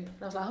through. And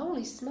I was like,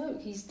 holy smoke!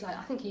 He's like,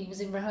 I think he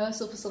was in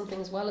rehearsal for something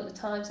as well at the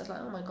time. So I was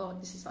like, oh my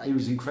god, this is like. He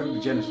was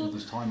incredibly generous with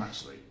his time,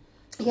 actually.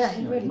 Yeah,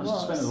 he really was.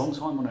 Must have spent a long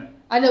time on it.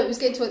 I know, it was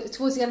getting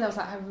towards the end. I was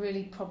like, I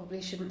really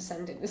probably shouldn't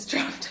send in this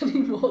draft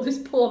anymore. This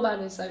poor man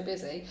is so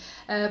busy.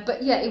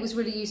 But yeah, it was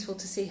really useful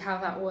to see how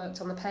that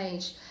worked on the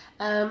page.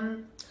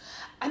 And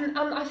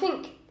I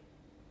think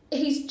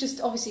he's just,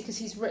 obviously, because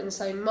he's written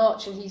so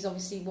much and he's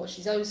obviously watched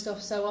his own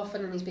stuff so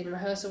often and he's been in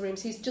rehearsal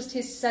rooms, he's just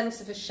his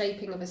sense of a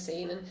shaping of a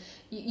scene. And,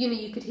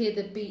 you could hear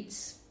the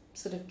beats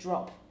sort of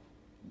drop,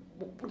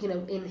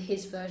 in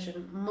his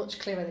version much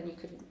clearer than you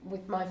could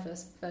with my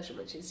first version,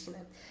 which is,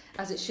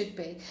 as it should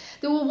be.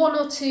 There were one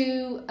or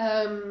two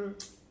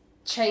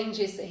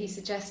changes that he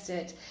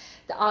suggested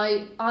that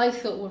I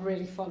thought were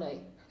really funny.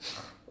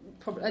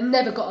 Probably, I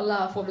never got a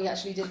laugh when we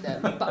actually did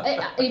them, but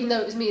even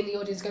though it was me in the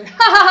audience going, ha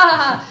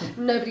ha ha,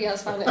 nobody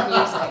else found it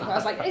amusing. But I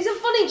was like, it's a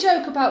funny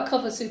joke about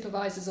cover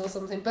supervisors or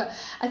something, but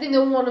I think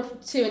there were one or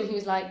two, and he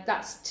was like,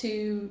 that's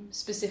too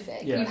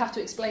specific, you have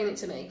to explain it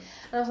to me.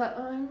 And I was like,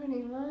 I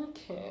really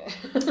like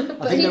it.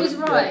 But he was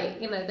right,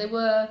 there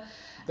were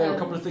a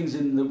couple of things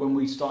in when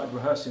we started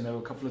rehearsing, there were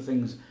a couple of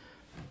things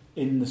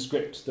in the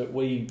script that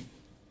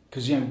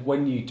because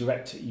when you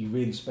direct it, you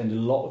really spend a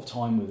lot of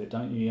time with it,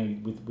 don't you?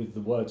 With the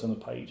words on the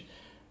page,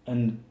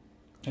 and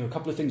there were a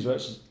couple of things where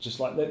it's just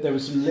like there were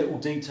some little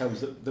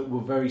details that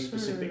were very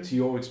specific to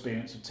your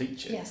experience of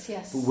teaching. Yes.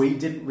 But we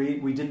didn't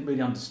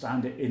really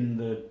understand it in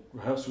the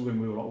rehearsal room.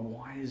 We were like,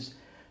 why is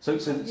so?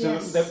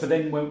 But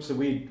then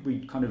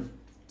we kind of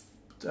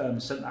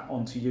sent that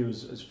on to you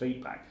as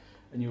feedback,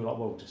 and you were like,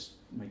 well, just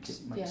make it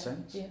make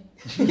sense.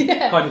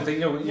 Yeah. Kind of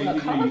thing. You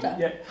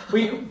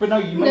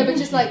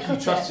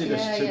trusted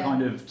us to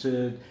kind of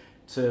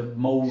to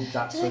mould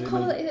that. Do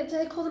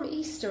they call them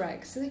Easter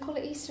eggs? Do they call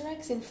it Easter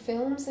eggs in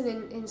films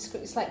and in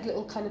scripts? It's like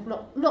little kind of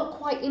not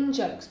quite in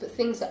jokes, but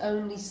things that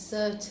only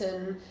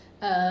certain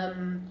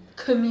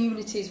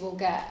communities will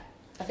get.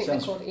 I think they're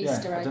called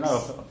Easter eggs. I don't know.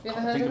 Have you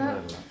ever heard of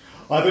that?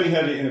 I've only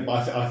heard it in.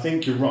 I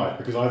think you're right,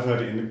 because I've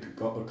heard it in the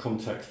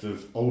context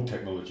of old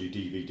technology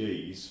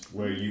DVDs,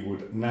 where you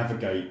would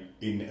navigate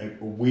in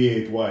a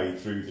weird way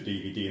through the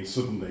DVD, and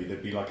suddenly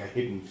there'd be like a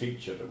hidden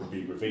feature that would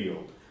be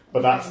revealed.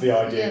 But that's the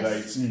idea that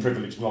it's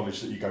privileged knowledge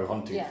that you go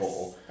hunting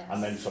for,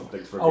 and then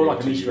something's revealed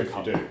like to you if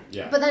you do.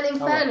 Yeah. But then, in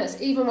fairness,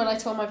 even when I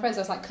told my friends,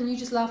 I was like, "Can you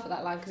just laugh at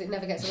that line, because it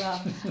never gets a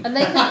laugh?" And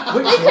they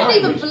couldn't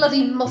even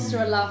bloody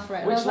muster a laugh for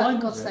it. And I was like,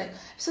 "For God's sake!"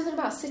 Something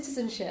about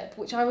citizenship,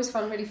 which I always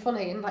found really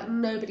funny, and like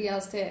nobody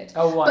else did.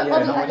 Oh, right,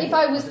 but if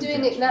I was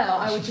doing it now,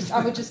 I would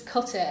just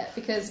cut it,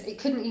 because it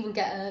couldn't even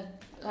get a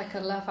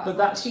laugh out of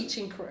my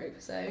teaching crew.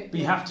 So, but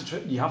you have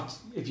to,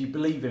 if you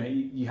believe in it,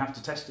 you have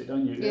to test it,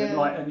 don't you? Yeah.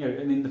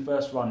 And in the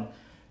first run.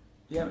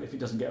 Yeah, if it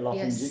doesn't get a laugh,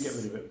 then you do get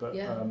rid of it. But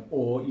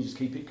or you just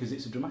keep it because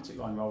it's a dramatic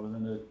line rather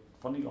than a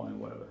funny line or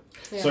whatever.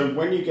 Yeah. So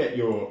when you get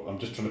I'm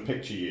just trying to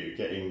picture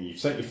you've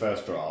sent your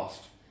first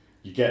draft,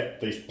 you get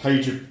this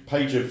page of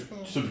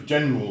sort of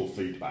general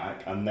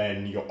feedback, and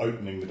then you're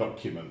opening the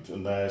document,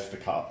 and there's the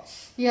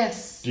cuts.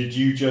 Yes. Did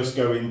you just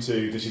go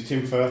into, this is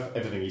Tim Firth,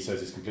 everything he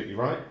says is completely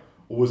right?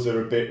 Or was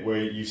there a bit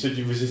where you said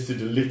you resisted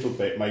a little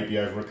bit, maybe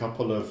over a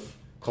couple of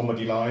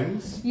comedy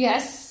lines?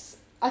 Yes.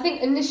 I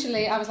think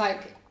initially I was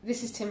like,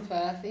 this is Tim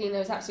Firth, he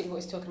knows absolutely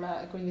what he's talking about,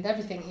 I agree with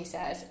everything he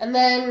says. And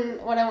then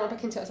when I went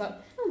back into it, I was like,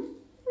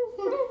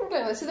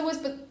 so there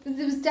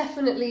was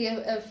definitely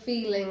a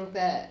feeling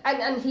that,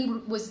 and he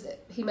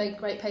made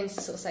great pains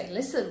to sort of say,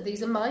 listen,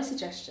 these are my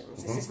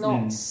suggestions, this is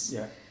not,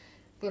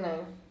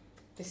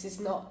 this is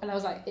not, and I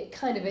was like, it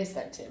kind of is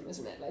though, Tim,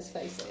 isn't it? Let's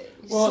face it.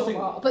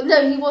 But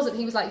no, he wasn't.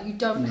 He was like, you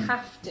don't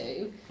have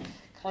to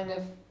kind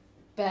of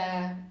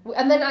bear.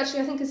 And then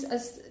actually, I think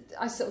as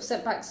I sort of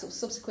sent back sort of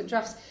subsequent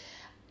drafts,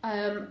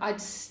 I'd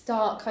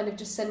start kind of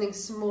just sending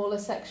smaller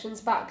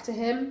sections back to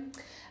him.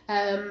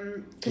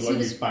 Because he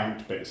was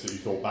banked bits that you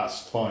thought,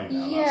 that's fine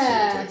now.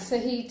 Yeah, that's so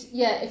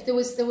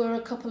if there were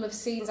a couple of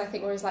scenes, I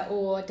think, where he's like,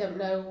 oh, I don't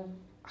know,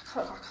 I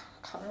can't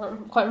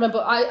quite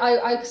remember.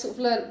 I sort of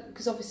learnt,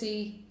 because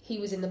obviously he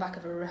was in the back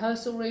of a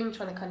rehearsal room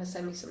trying to kind of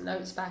send me some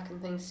notes back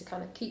and things to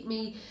kind of keep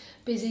me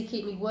busy,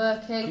 keep me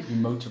working. Keep you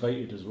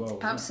motivated as well.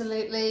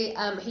 Absolutely.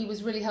 He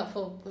was really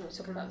helpful when we were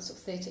talking about sort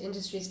of theatre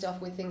industry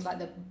stuff, with things like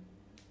the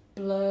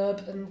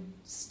blurb and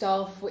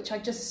stuff, which I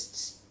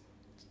just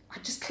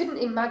couldn't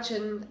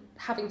imagine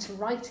having to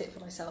write it for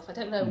myself. I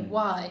don't know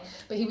why,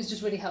 but he was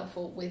just really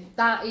helpful with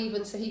that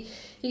even. So he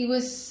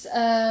was,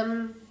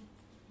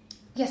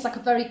 like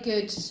a very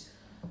good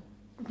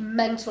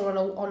mentor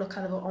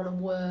on a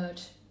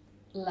word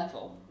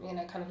level,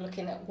 kind of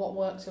looking at what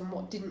worked and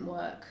what didn't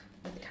work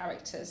with the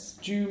characters.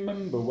 Do you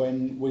remember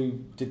when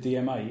we did the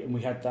MA and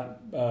we had that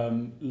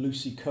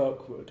Lucy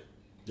Kirkwood?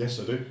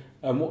 Yes, I do.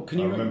 What can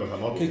you remember her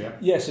model? Yeah.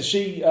 Yeah. So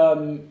she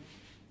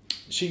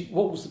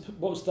what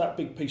was that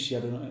big piece she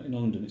had in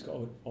London? It's got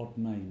an odd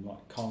name,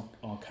 like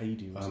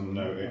Arcadia. Or something.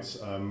 No, it's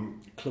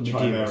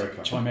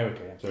Chimerica.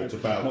 Yeah. So it's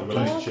about the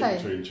relationship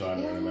between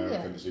China and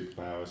America and the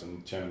superpowers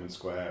and Tiananmen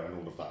Square and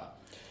all of that.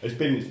 It's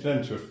been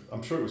to.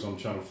 I'm sure it was on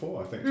Channel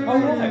 4. I think.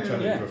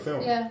 Turned into a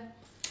film. Yeah.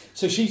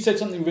 So she said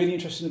something really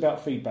interesting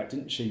about feedback,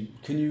 didn't she?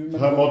 Can you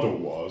remember? Her model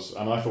was,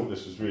 and I thought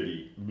this was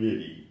really,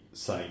 really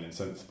sane and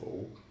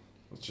sensible.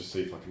 Let's just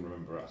see if I can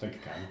remember it. I think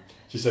I can.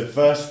 She said,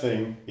 first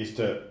thing is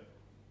to,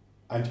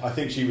 and I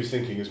think she was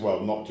thinking as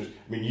well, not just,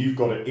 you've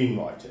got it in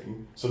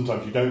writing.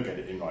 Sometimes you don't get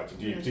it in writing.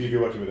 Particularly if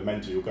you're working with a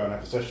mentor, you'll go and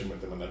have a session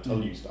with them and they'll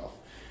tell you stuff.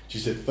 She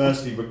said,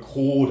 firstly,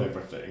 record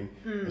everything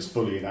as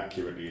fully and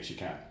accurately as you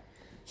can.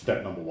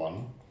 Step number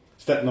 1.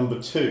 Step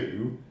number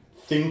 2,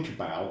 think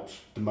about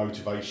the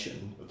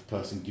motivation of the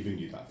person giving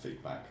you that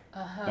feedback.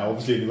 Now,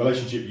 obviously, in the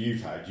relationship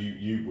you've had,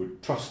 you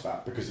would trust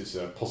that because it's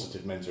a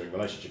positive mentoring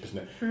relationship, isn't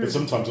it? But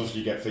sometimes, obviously,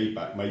 you get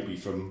feedback maybe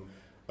from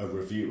a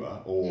reviewer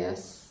or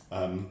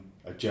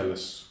a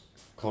jealous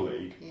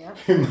colleague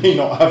who may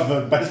not have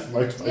the best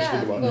motivation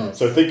in the world.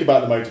 So think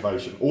about the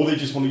motivation. Or they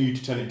just want you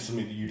to turn it into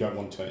something that you don't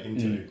want to turn it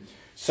into.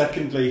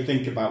 Secondly,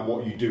 think about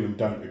what you do and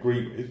don't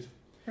agree with.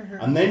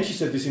 And then she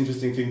said this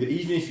interesting thing, that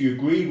even if you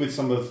agree with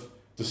some of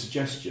the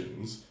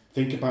suggestions,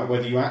 think about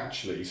whether you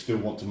actually still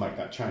want to make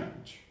that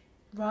change.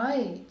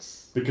 Right.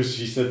 Because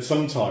she said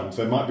sometimes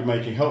they might be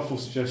making helpful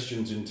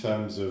suggestions in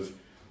terms of,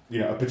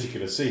 a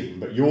particular scene,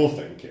 but you're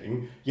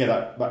thinking,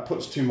 that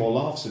puts 2 more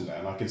laughs in there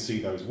and I can see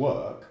those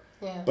work.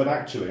 Yeah. But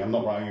actually, I'm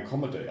not writing a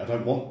comedy. I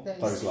don't want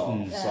those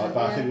laughs.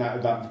 I think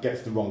that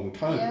gets the wrong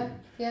tone. Yeah.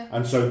 Yeah.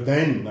 And so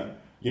then,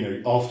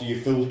 after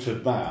you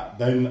filtered that,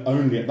 then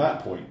only at that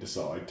point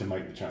decide to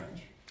make the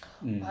change.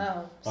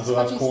 Wow. I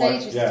thought that's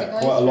quite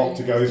a lot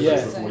to go through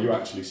before you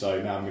actually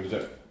say, now I'm going to do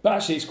it. But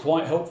actually, it's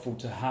quite helpful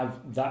to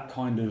have that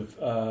kind of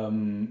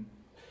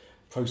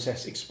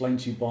process explained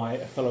to you by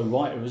a fellow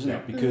writer, isn't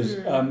it? Because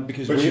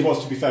but she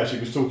was, to be fair,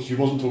 she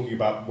wasn't talking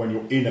about when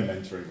you're in a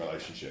mentoring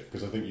relationship,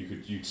 because I think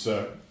you'd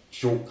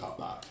shortcut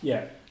that.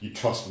 Yeah. You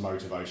trust the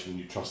motivation,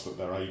 you trust that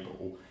they're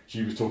able.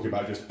 She was talking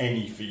about just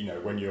any,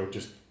 when you're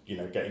just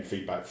getting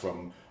feedback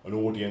from an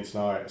audience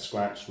night, a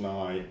scratch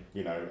night,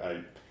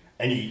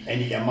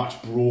 a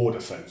much broader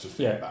sense of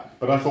feedback.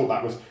 But I thought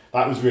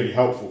that was really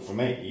helpful for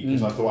me,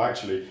 because I thought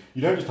actually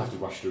you don't just have to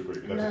rush to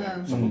agree with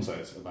everything someone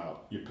says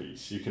about your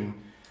piece. You can,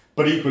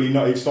 but equally,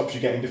 no, it stops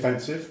you getting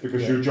defensive,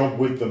 because your job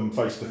with them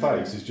face to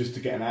face is just to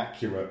get an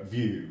accurate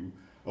view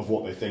of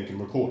what they think and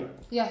record it.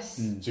 Yes.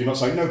 So you're not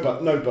saying no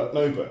but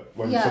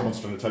when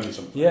someone's trying to tell you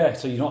something. Yeah,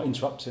 so you're not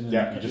interrupting. You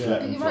just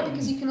let them. You're right,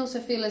 because you can also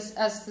feel as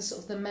the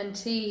sort of the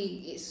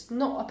mentee, it's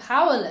not a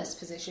powerless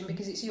position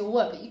because it's your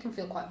work, but you can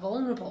feel quite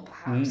vulnerable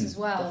perhaps as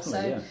well.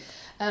 So,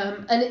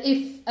 and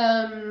if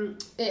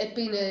it had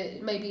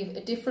been maybe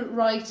a different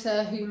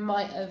writer who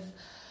might have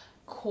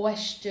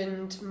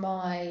questioned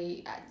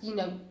my,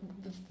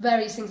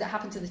 various things that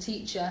happened to the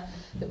teacher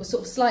that were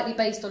sort of slightly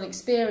based on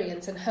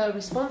experience and her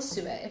response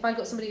to it, if I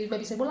got somebody who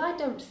maybe said, well, I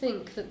don't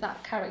think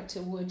that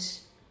character would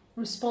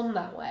respond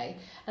that way,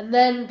 and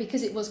then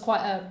because it was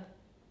quite a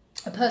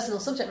personal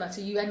subject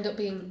matter, you end up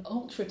being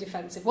ultra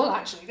defensive. Well,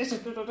 actually, this is,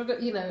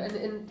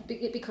 and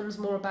it becomes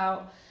more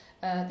about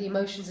the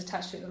emotions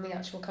attached to it than the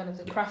actual kind of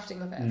the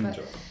crafting of it. But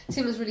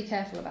Tim was really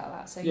careful about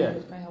that, so it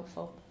was very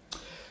helpful.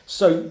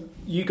 So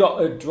you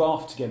got a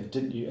draft together,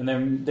 didn't you? And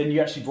then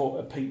you actually brought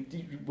a piece.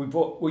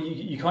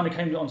 You kind of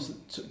came on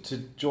to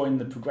join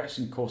the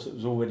progression course that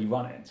was already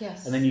running.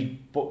 Yes. And then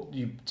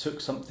you took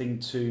something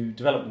to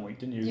Development Week,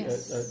 didn't you?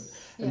 Yes.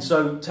 And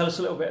so tell us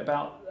a little bit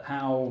about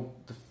how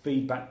the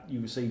feedback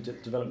you received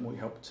at Development Week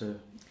helped to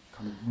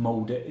kind of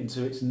mould it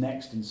into its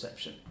next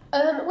inception.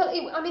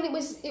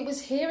 It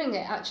was hearing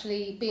it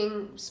actually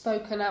being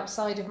spoken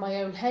outside of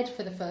my own head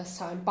for the first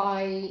time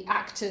by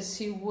actors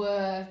who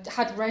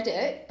had read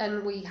it,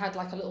 and we had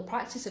like a little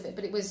practice of it.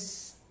 But it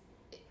was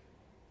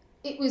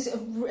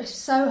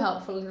so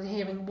helpful in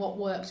hearing what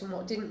worked and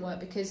what didn't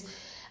work,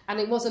 and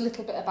it was a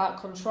little bit about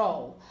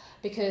control,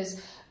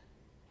 because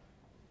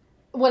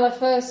when I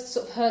first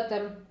sort of heard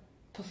them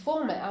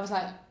perform it, I was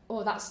like,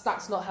 oh,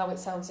 that's not how it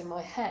sounds in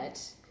my head.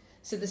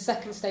 So the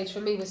second stage for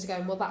me was to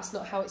go, well, that's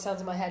not how it sounds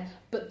in my head,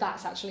 but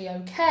that's actually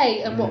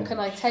okay, and what can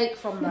I take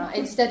from that,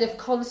 instead of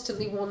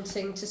constantly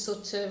wanting to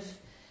sort of,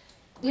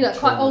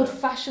 quite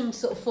old-fashioned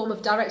sort of form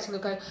of directing,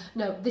 of go,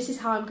 no, this is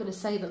how I'm going to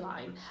say the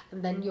line,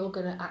 and then you're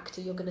going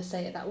to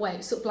say it that way.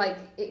 It's sort of like,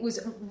 it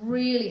was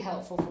really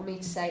helpful for me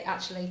to say,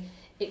 actually,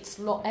 it's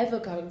not ever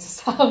going to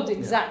sound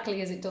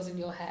exactly as it does in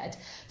your head,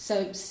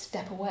 so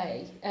step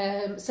away.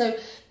 So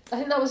I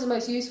think that was the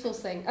most useful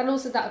thing, and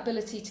also that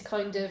ability to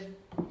kind of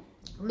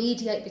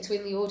mediate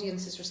between the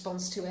audience's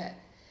response to it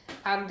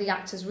and the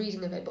actor's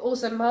reading of it, but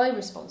also my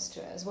response to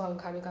it as well, and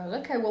kind of going,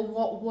 okay, well,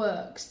 what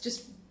works?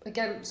 Just,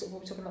 again, sort of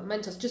what we're talking about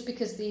mentors, just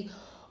because the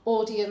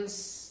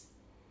audience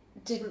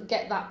didn't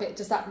get that bit,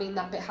 does that mean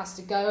that bit has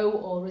to go,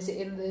 or is it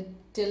in the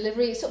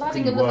delivery? It's sort of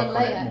adding another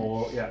layer.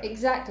 More,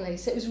 Exactly.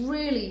 So it was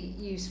really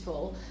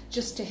useful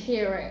just to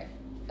hear it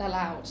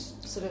aloud,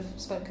 sort of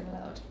spoken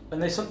aloud.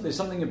 And there's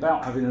something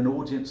about having an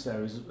audience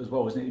there as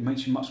well, isn't it? It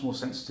makes you much more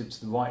sensitive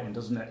to the writing,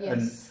 doesn't it?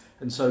 Yes.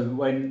 And so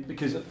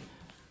because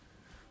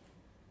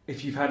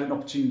if you've had an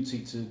opportunity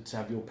to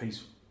have your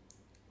piece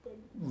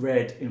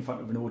read in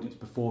front of an audience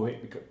before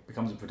it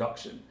becomes a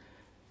production,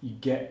 you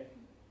get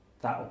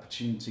that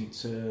opportunity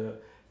to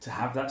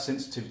have that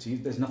sensitivity.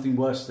 There's nothing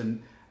worse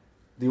than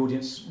the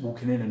audience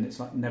walking in and it's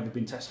like never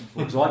been tested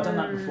before. So I've done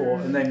that before,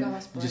 and then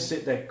you just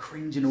sit there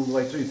cringing all the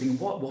way through, thinking,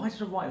 "What? Why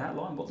did I write that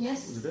line? What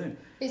was I doing?"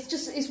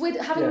 It's weird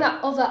having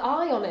that other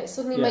eye on it.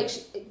 Suddenly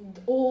makes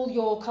all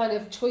your kind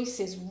of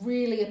choices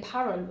really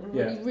apparent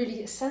and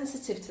really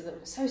sensitive to them.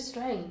 It's so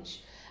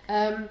strange.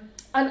 And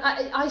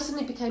I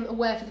suddenly became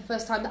aware for the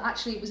first time that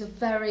actually it was a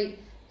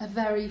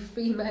very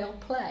female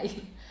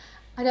play.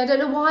 And I don't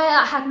know why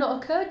that had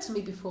not occurred to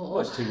me before. Well,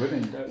 it's two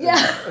women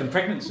and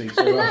pregnancy.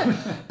 So,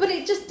 but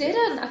it just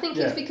didn't. I think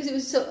it's because it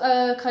was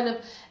kind of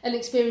an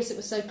experience that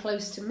was so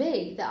close to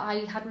me that I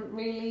hadn't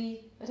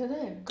really, I don't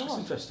know, God, that's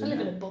interesting, I live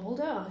in a bubble,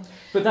 don't I?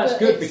 But that's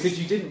good,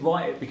 because you didn't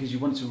write it because you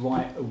wanted to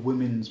write a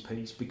women's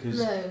piece,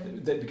 because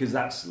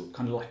that's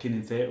kind of lacking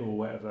in theatre or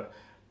whatever.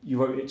 You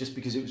wrote it just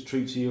because it was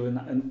true to you,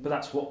 but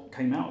that's what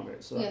came out of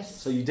it. So,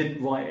 so you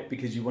didn't write it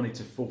because you wanted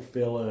to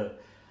fulfil a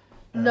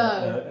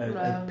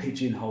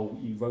pigeonhole.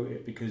 You wrote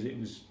it because it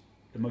was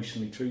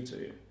emotionally true to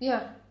you.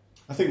 Yeah.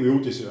 I think we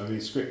all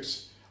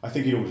scripts, I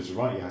think in order to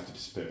write you have to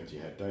disappear into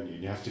your head, don't you?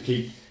 And you have to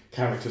keep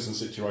characters and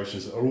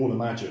situations that are all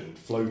imagined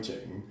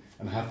floating,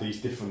 and have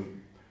these different,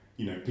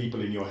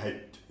 people in your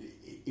head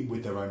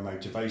with their own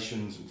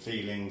motivations and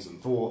feelings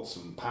and thoughts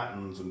and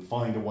patterns, and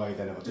find a way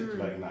then of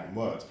articulating that in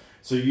words.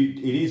 So it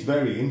is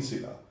very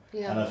insular.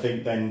 Yeah. And I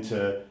think then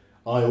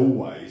I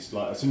always,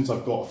 as soon as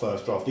I've got a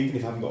first draft, even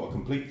if I haven't got a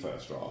complete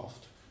first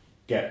draft,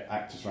 get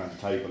actors around the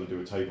table and do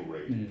a table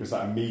read, because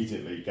that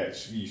immediately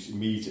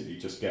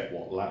just get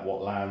what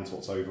lands,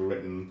 what's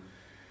overwritten,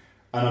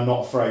 and I'm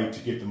not afraid to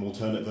give them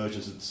alternate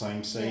versions of the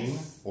same scene,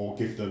 or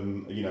give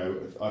them,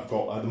 I've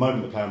got, at the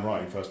moment the play I'm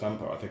writing, First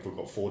Empire, I think we've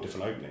got 4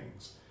 different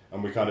openings,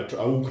 and we kind of are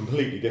all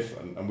completely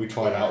different, and we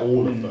tried out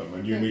all of them,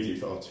 and you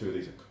immediately thought, oh, 2 of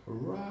these are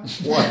crap.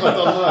 Why have I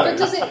done that? But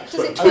does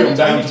it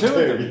down to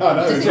 2? Yeah, I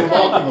know, it's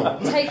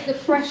remarkable. Take the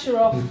pressure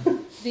off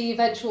the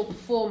eventual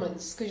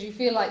performance, because you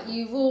feel like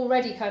you've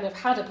already kind of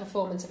had a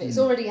performance of it. It's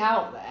already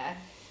out there.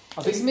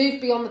 It's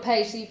moved beyond the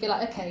page, so you feel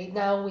like, okay,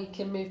 now we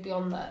can move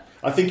beyond that.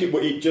 I think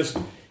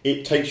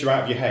it takes you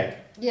out of your head.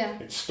 Yeah.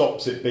 It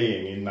stops it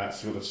being in that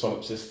sort of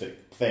solipsistic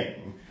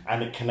thing,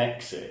 and it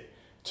connects it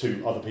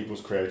to other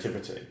people's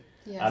creativity.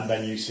 Yes. And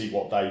then you see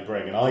what they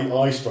bring. And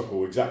I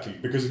struggle exactly,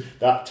 because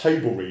that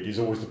table read is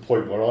always the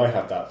point where I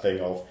have that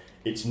thing of,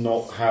 it's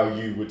not how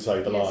you would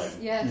say the line.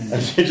 Yes.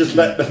 And you just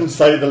let them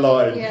say the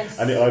line,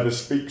 and it either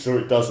speaks or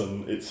it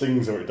doesn't, it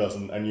sings or it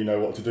doesn't, and you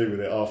know what to do with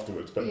it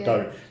afterwards. But you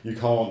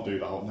can't do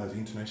the whole, no, the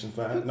intonation's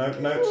there, no,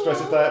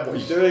 stress is there, what are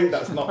you doing?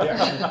 That's not the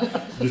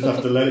action. You just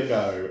have to let it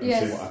go and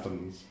see what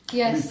happens.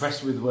 Yes. I'm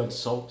impressed with the word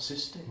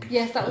solipsistic.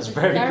 Yes, that was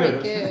very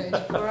good.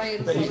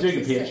 Brian, but he's doing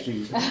a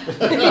PhD.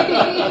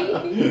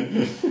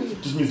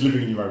 Just means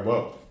living in your own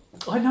world.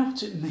 I know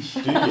what it means.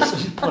 Do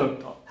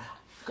you?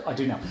 I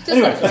do now.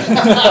 Anyway,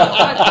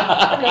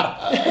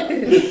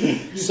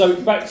 so I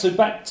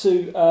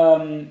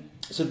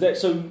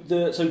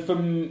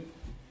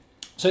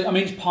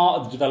mean, it's part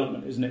of the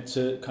development, isn't it,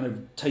 to kind of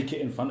take it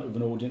in front of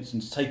an audience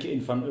and to take it in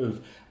front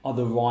of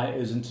other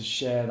writers and to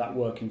share that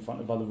work in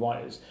front of other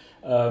writers.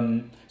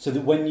 So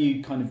that when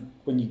you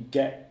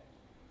get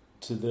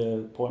to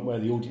the point where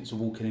the audience are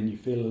walking in, you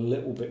feel a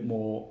little bit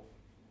more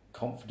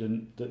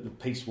confident that the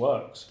piece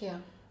works. Yeah,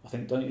 I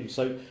think, don't you?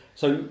 So.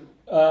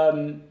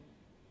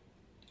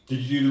 Did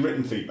you do the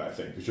written feedback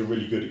thing? Because you're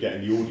really good at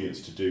getting the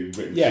audience to do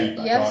written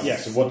feedback. Yes.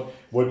 Yes. So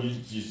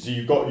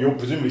you're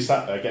presumably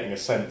sat there getting a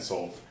sense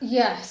of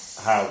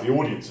how the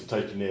audience have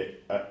taken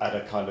it at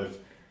a kind of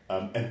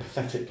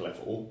empathetic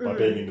level by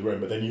being in the room,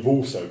 but then you've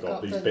also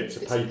got these bits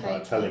of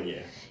paper telling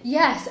you.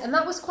 Yes, and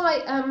that was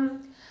quite.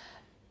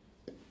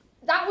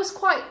 It was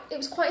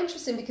quite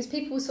interesting because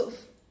people were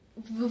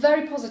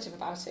very positive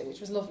about it, which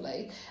was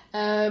lovely.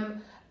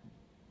 And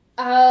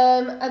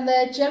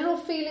their general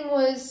feeling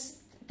was,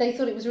 they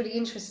thought it was really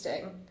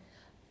interesting,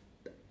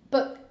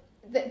 but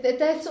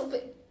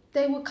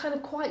they were kind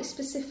of quite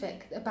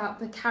specific about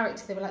the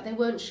character. They were like, they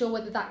weren't sure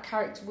whether that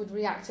character would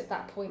react at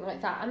that point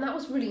like that, and that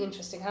was really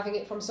interesting, having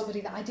it from somebody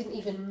that I didn't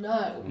even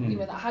know,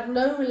 that had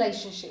no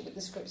relationship with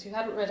the script, who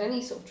hadn't read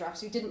any sort of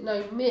drafts, who didn't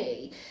know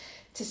me,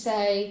 to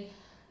say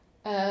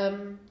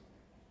weren't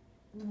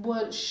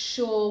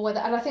sure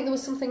whether. And I think there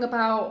was something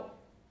about.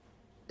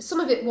 Some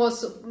of it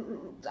was,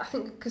 I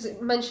think, because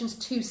it mentions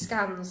 2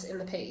 scans in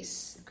the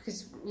piece,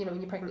 because,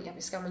 when you're pregnant, you have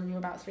your scan when you're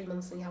about 3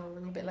 months and you have one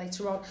when you're a bit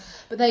later on.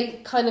 But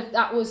they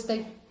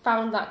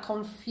found that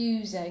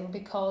confusing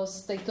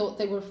because they thought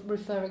they were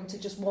referring to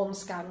just 1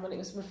 scan when it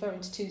was referring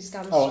to 2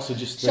 scans. Oh, so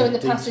just showing the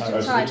passage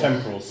of time. The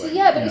temporal thing. So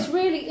yeah, but it's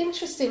really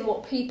interesting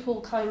what people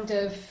kind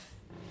of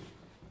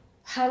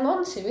hang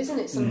on to, isn't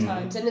it,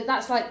 sometimes? And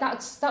that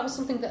was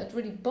something that had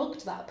really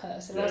bugged that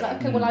person. I was like,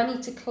 okay, well, I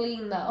need to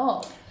clean that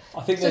up. I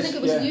think it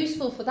was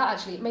useful for that,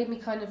 actually. It made me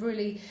kind of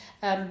really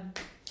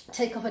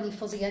take off any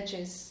fuzzy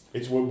edges.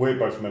 We're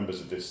both members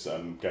of this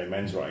gay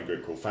men's writing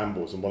group called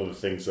Fanboys, and one of the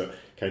things that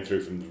came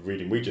through from the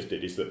reading we just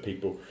did is that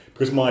people,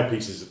 because my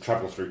pieces have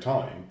travelled through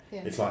time,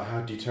 it's like,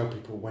 how do you tell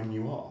people when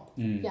you are?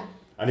 Yeah.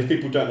 And if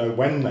people don't know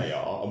when they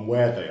are and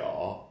where they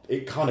are,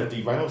 it kind of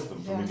derails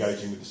them from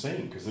engaging with the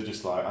scene, because they're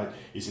just like,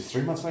 is it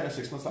 3 months later,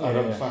 6 months later? I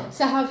don't understand.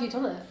 So how have you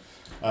done it?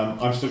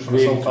 I'm still trying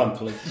to solve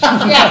that.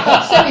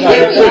 Yeah, so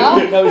here we are.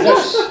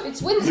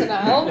 It's winter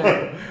now.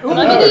 And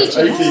I'm in Egypt.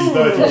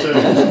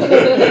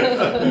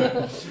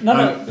 1832. No. I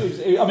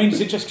mean,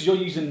 it's interesting because you're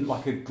using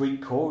like a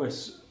Greek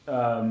chorus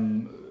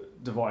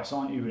device,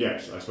 aren't you?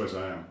 Yes, I suppose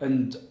I am.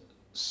 And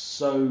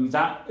so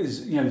that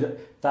is,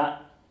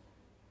 that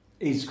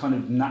is kind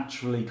of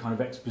naturally kind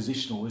of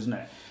expositional, isn't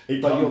it?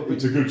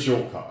 It's a good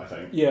shortcut, I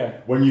think. Yeah.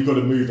 When you've got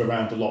to move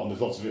around a lot and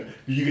there's lots of it,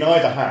 you can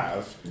either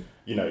have,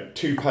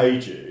 2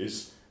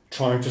 pages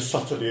trying to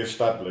subtly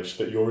establish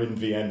that you're in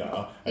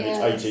Vienna and it's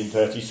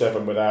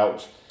 1837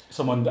 without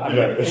someone eating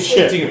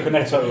a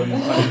cornetto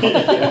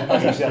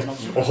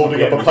or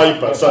holding up a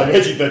paper saying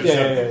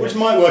 1837, which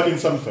might work in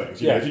some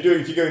things. If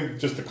you're doing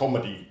just the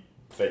comedy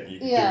thing, you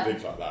can do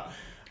things like that.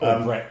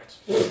 Correct.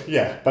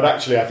 But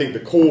actually, I think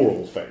the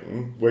choral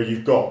thing, where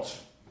you've got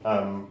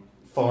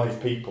 5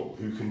 people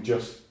who can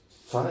just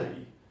say,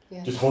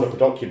 just hold up a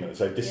document and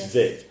say, this is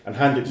it, and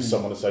hand it to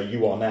someone and say,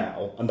 you are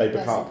now, and they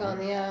become.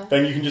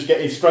 Then you can just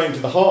get straight into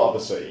the heart of the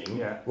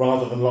scene,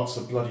 rather than lots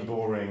of bloody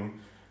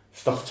boring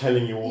stuff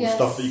telling you all the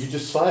stuff that you can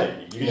just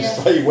say. You can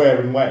just say where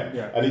and when.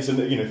 And it's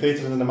theatre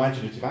is an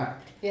imaginative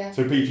act.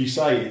 So if you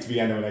say it's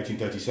Vienna in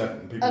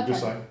 1837, people just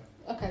say,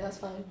 okay, that's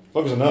fine. As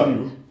long as I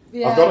know,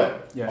 I've got it.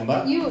 On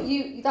that.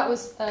 That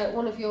was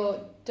one of your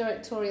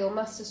directorial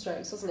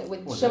masterstrokes, wasn't it?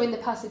 With showing the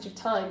passage of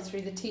time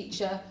through the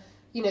teacher,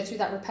 through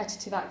that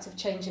repetitive act of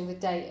changing the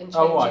date and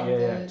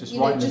changing just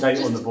writing the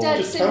date on the board.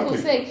 Just simple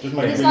thing. Just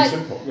make it really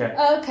simple.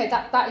 Okay,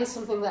 that is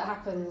something that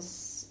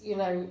happens,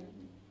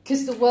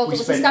 Because the world we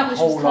was spent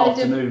established a was whole kind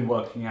afternoon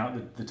working out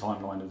the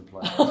timeline of the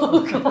play.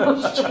 Oh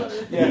gosh.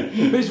 Yeah,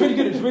 but it's really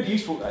good. It was really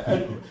useful.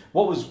 And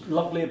what was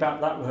lovely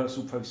about that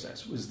rehearsal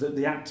process was that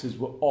the actors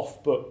were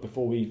off book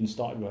before we even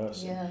started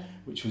rehearsing,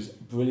 which was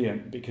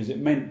brilliant because it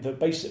meant that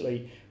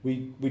basically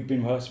we'd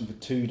been rehearsing for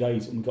 2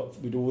 days and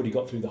we'd already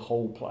got through the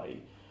whole play.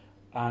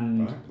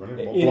 And right.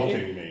 What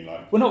blocking you mean?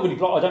 Like? Well, not really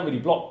block. I don't really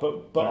block,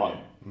 but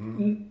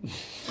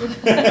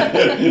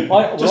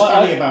just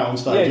funny about on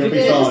stage. You'll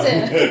be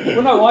fine.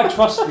 Well, no, I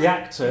trust the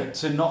actor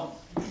to not,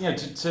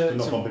 to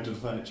not bump into the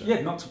furniture.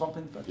 Yeah, not to bump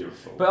into the furniture.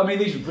 Beautiful. But I mean,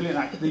 these were brilliant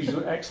actors. These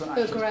were excellent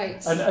actors. They were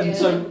great. And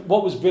so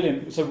what was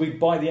brilliant? So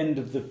by the end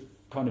of the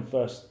kind of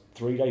first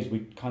 3 days,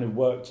 we kind of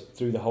worked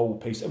through the whole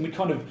piece, and we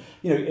kind of,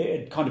 it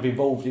had kind of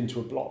evolved into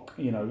a block.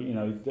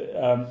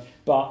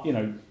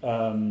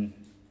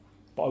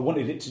 But I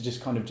wanted it to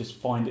just find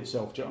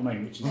itself. Do you know what I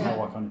mean? Which is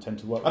how I kind of tend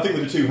to work. I think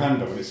with a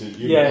two-hander, when it's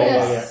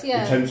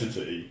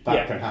intensity,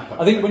 that can happen.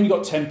 I think when you've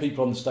got 10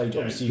 people on the stage,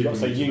 obviously you've got to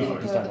say you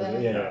understand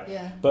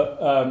it. But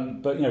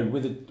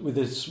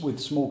with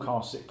small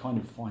casts, it kind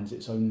of finds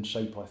its own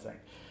shape, I think.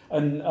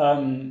 And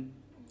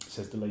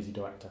says the lazy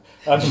director.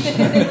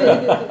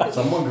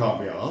 Someone can't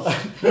be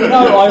asked.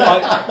 No,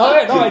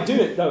 I do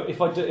it. No,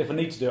 if I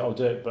need to do it, I'll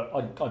do it. But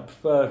I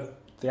prefer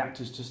the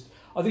actors just.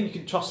 I think you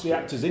can trust the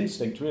actor's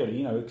instinct,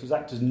 really, because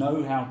actors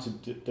know how to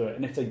do it,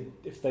 and if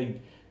they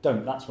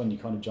don't, that's when you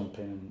kind of jump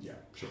in. And,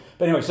 sure.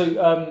 But anyway,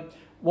 so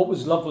what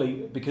was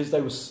lovely, because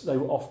they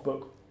were off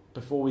book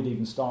before we'd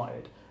even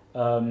started.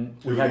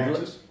 We had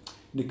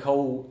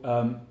Nicole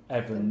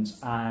Evans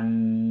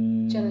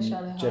and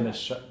Jenna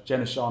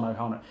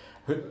Shana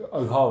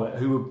O'Hara,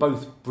 who were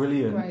both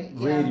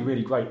brilliant,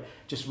 really great.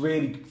 Just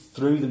really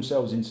threw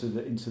themselves into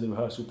the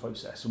rehearsal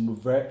process, and were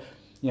very.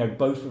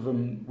 Both of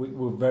them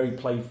were very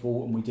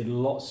playful, and we did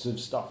lots of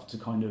stuff to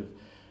kind of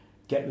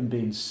get them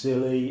being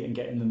silly and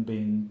getting them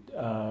being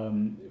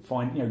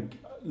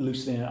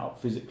loosening it up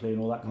physically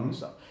and all that kind of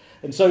stuff.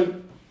 And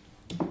so,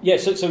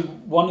 so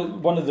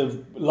one of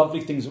the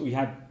lovely things that we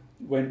had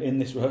when in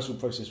this rehearsal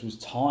process was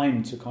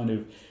time to kind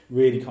of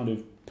really kind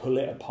of pull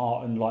it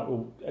apart and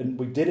and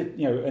we did it,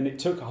 and it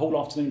took a whole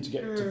afternoon to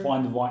get to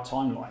find the right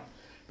timeline.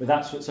 But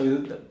that's what,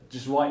 so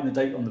just writing the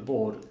date on the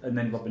board and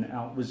then rubbing it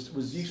out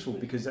was useful,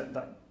 because that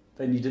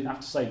then you didn't have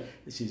to say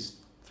this is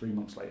 3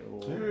 months later.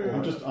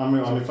 I'm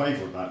in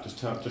favour of that. Just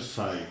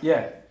say.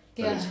 That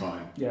it's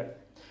fine.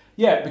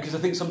 Yeah, because I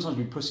think sometimes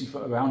we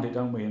pussyfoot around it,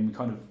 don't we? And we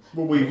kind of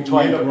we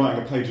end up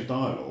writing a page of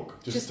dialogue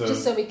just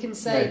so we can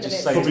say that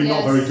it's probably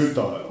not very good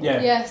dialogue.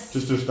 Yeah. Yes.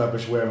 Just to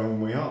establish where and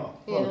when we are.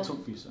 Well,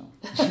 talk for yourself.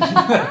 I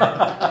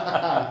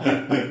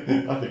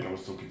think I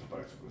was talking for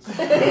both of us.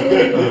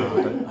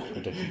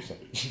 I don't think so.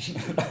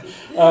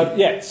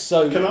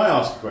 So can I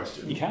ask a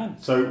question? You can.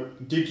 So,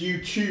 did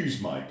you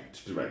choose Mike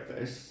to direct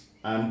this,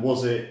 and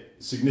was it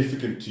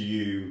significant to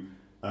you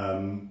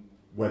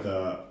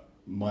whether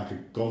Mike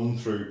had gone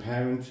through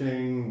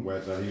parenting,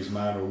 whether he was a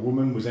man or a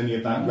woman? Was any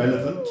of that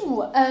relevant?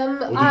 Or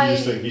did you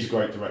just think he's a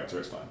great director,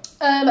 it's fine?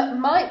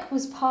 Mike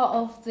was part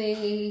of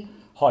the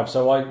Hive,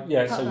 the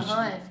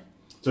Hive.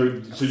 So you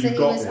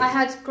got him. I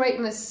had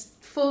greatness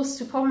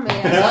forced upon me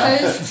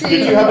as opposed to...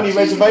 Did you have any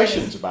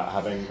reservations about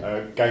having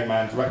a gay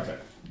man director?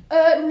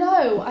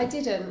 No, I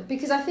didn't,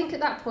 because I think at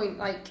that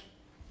point, I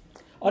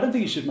don't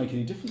think it should make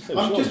any difference.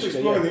 I'm just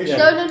exploring the issue.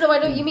 No, I know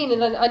what you mean,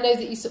 and I know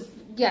that you sort of...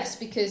 Yes,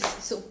 because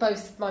sort of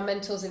both my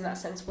mentors in that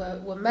sense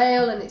were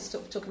male, and it's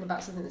sort of talking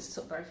about something that's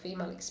sort of very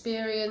female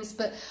experience.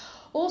 But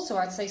also,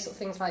 I'd say sort of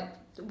things like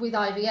with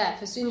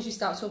IVF, as soon as you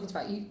start talking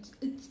about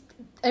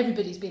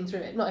everybody's been through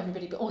it. Not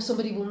everybody, or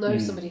somebody will know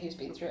somebody who's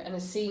been through it and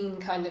has seen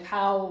kind of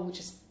how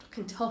just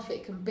fucking tough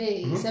it can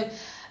be. Mm-hmm. So,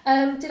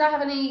 did I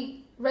have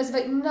any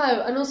reservation?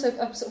 No, and also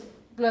I've sort of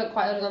learned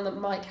quite early on that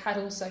Mike had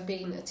also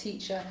been a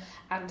teacher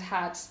and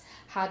had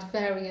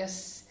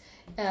various.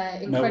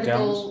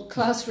 Incredible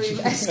classroom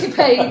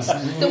escapades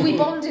that we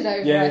bonded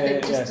over. I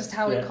think just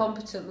how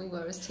incompetent we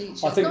were as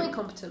teachers. Not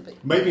incompetent, but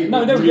maybe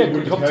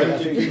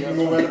incompetent.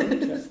 More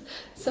relevant.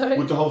 Sorry.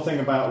 With the whole thing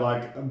about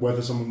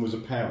whether someone was a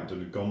parent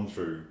and had gone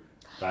through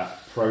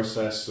that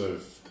process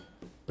of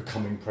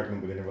becoming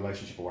pregnant within a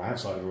relationship or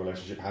outside of a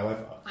relationship,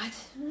 however.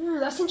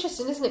 That's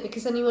interesting, isn't it?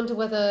 Because then you wonder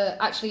whether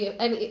actually,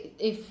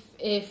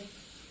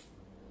 if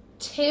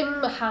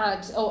Tim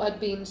had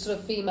been sort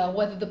of female,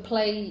 whether the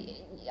play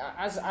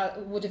as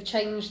would have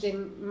changed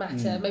in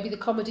matter. Maybe the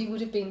comedy would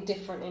have been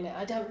different in it.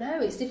 I don't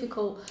know. It's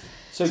difficult.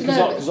 So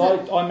because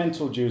I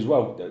mentored you as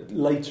well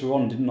later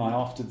on, didn't I?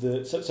 After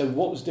so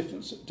what was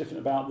different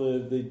about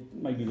the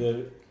maybe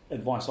the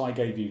advice I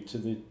gave you to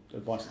the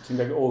advice that Tim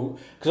gave you, or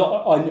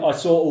because I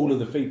saw all of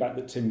the feedback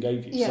that Tim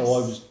gave you, so I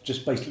was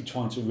just basically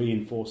trying to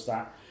reinforce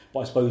that. But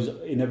I suppose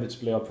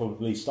inevitably I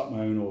probably stuck my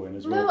own oar in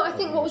as well. No, I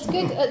think what was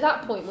good at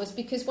that point was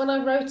because when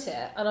I wrote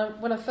it,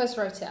 and when I first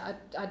wrote it, I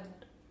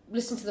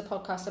listened to the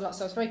podcast a lot,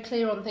 so I was very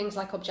clear on things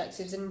like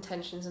objectives and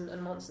intentions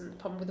and wants and the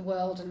problem with the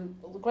world and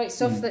all the great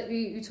stuff that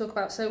you talk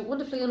about so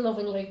wonderfully and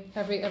lovingly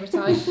every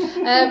time.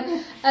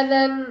 And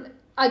then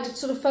I'd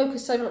sort of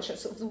focused so much at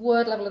sort of the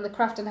word level and the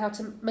craft and how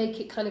to make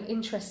it kind of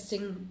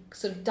interesting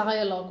sort of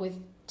dialogue with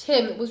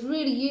Tim. It was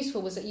really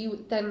useful was that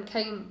you then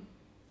came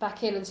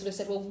back in and sort of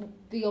said, well,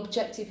 the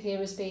objective here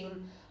has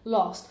been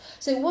lost.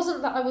 So it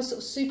wasn't that I was sort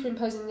of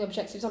superimposing the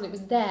objectives on, it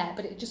was there,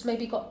 but it just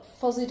maybe got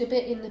fuzzied a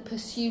bit in the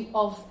pursuit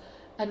of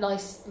a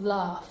nice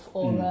laugh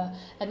or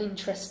an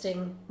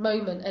interesting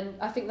moment. And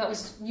I think that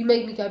was, you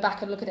made me go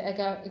back and look at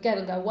it again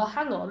and go, well,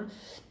 hang on,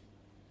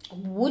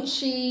 would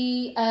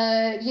she,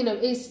 I'm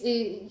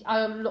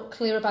not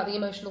clear about the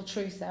emotional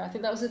truth there. I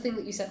think that was the thing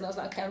that you said, and I was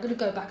like, okay, I'm going to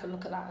go back and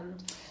look at that.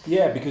 And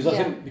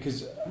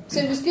So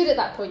it was good at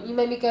that point. You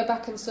made me go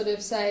back and sort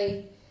of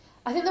say,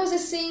 I think there was a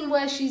scene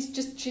where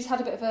she's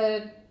had a bit of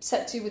a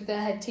set to with the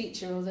head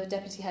teacher or the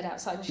deputy head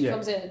outside, and she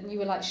comes in, and you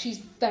were like, she's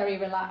very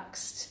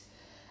relaxed,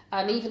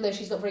 and even though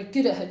she's not very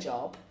good at her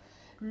job,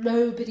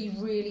 nobody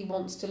really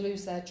wants to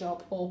lose their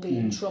job or be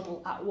in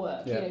trouble at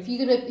work. Yeah.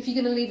 You know, if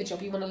you're gonna leave a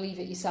job, you want to leave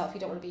it yourself. You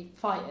don't want to be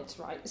fired,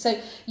 right? So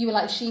you were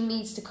like, she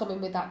needs to come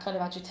in with that kind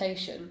of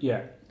agitation.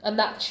 Yeah. And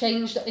that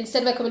changed.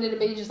 Instead of her coming in and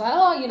being just like,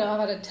 oh, I've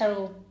had a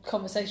terrible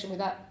conversation with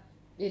that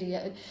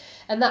idiot,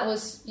 and that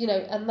was,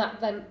 and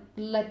that then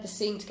led the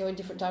scene to go in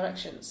different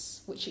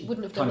directions, which it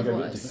wouldn't have done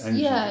otherwise.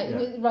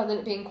 Rather than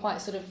it being quite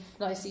sort of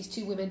nice, these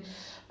two women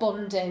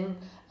bonding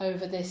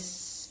over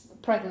this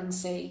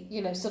pregnancy,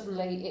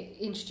 suddenly it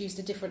introduced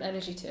a different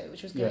energy to it,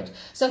 which was good.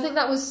 So I think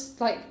that was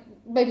like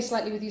maybe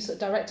slightly with you sort of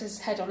director's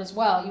head on as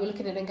well. You were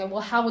looking at it and going,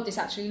 well, how would this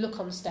actually look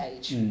on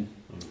stage?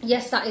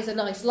 Yes, that is a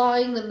nice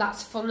line and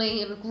that's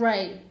funny and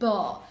great,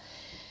 but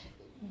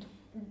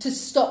to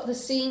stop the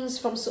scenes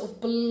from sort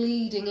of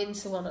bleeding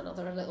into one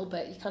another a little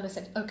bit, you kind of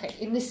said, okay,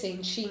 in this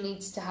scene she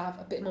needs to have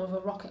a bit more of a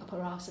rocket up her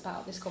arse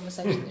about this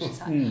conversation that she's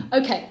had.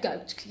 Okay,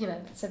 go.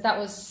 So that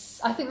was,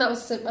 I think that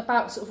was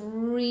about sort of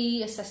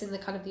reassessing the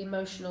kind of the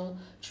emotional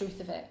truth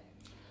of it.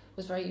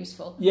 Was very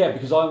useful. Yeah,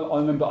 because I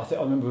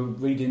remember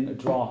reading a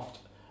draft,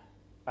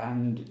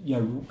 and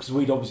because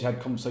we'd obviously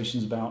had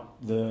conversations about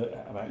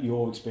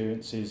your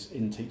experiences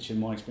in teaching,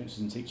 my experiences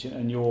in teaching,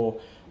 and your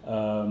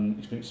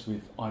experience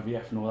with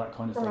IVF and all that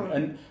kind of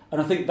thing. And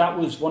I think that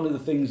was one of the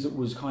things that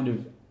was kind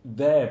of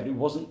there, but it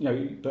wasn't,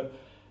 but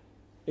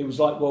it was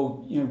like,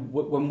 well,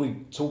 when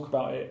we talk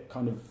about it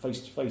kind of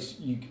face to face,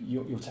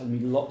 you're telling me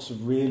lots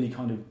of really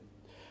kind of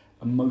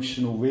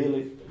emotional,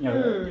 really,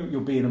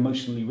 you're being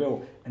emotionally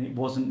real, and it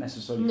wasn't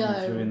necessarily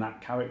coming through in that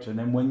character. And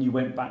then when you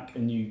went back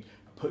and you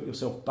put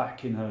yourself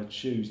back in her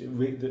shoes,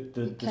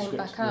 the came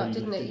back out, really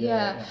didn't it? lifted,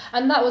 Yeah.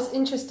 And that was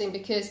interesting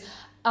because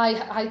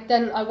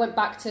I went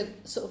back to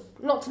sort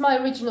of, not to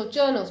my original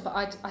journals, but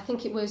I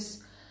think it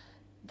was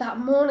that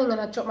morning,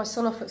 and I dropped my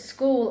son off at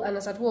school, and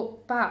as I'd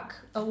walked back,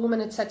 a woman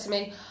had said to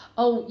me,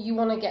 oh, you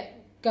want to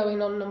get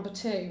going on number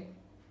 2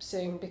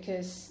 soon,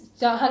 because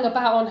don't hang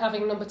about on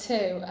having number 2.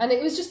 And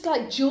it was just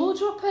like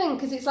jaw-dropping,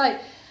 because it's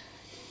like,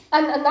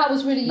 and that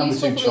was really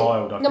useful for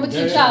me. Number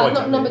two child,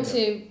 not number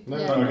 2. No, I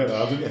get that.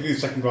 I'll do the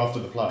second draft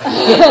of the play.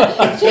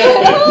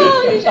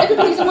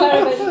 Everybody's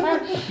aware of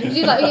it.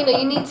 You like,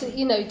 you need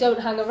to, don't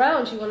hang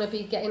around. You want to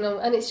be getting on,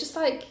 and it's just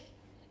like,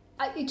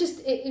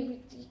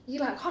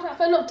 you're like, God,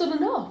 have I not done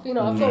enough?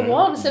 I've got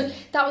one. So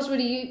that was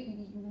really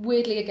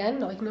weirdly again,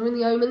 like ignoring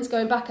the omens,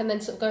 going back and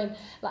then sort of going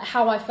like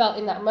how I felt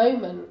in that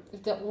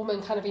moment. That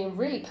woman kind of being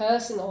really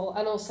personal,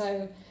 and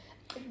also.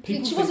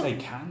 People think they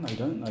can, though,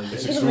 don't they?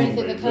 It's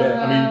extraordinary.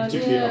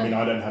 Particularly,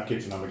 I don't have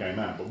kids and I'm a gay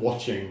man, but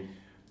watching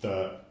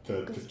the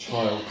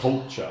child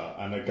culture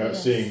and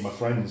seeing my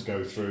friends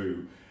go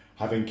through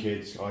having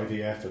kids,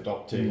 IVF,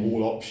 adopting,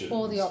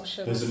 all the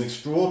options. There's an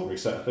extraordinary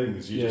set of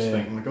things. You just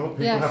think, oh my God,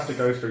 people have to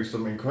go through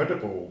some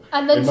incredible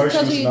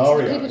emotional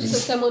scenarios. People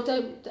just say, well,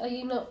 are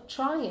you not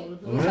trying?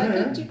 It's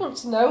like, do you want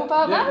to know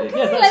about that? Okay,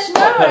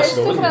 let's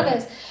talk about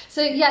this.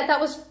 So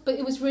but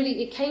it was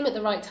really, it came at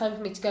the right time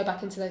for me to go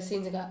back into those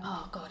scenes and go,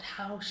 oh God,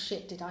 how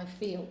shit did I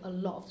feel a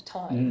lot of the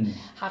time,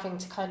 having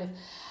to kind of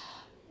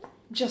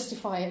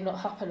justify it not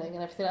happening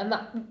and everything, and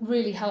that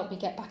really helped me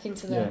get back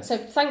into the. So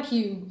thank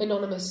you,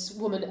 anonymous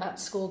woman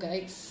at school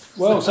gates.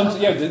 Well, sometimes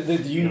the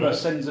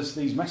universe sends us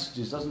these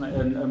messages, doesn't it?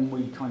 And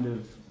we kind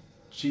of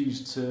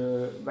choose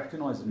to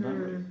recognise them,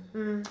 don't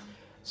we?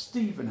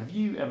 Stephen, have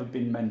you ever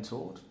been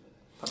mentored?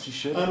 Perhaps you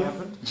should. You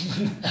haven't.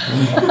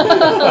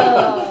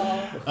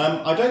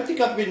 I don't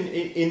think I've been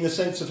in the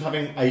sense of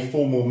having a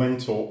formal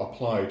mentor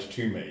applied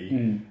to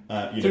me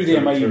through the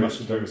MA, you must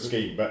have done a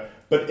scheme, but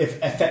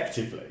if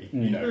effectively,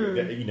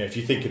 if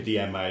you think of the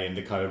MA and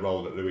the kind of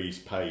role that Louise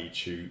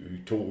Page, who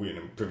taught,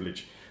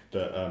 privilege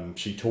that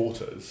she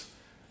taught us,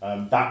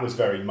 that was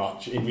very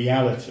much, in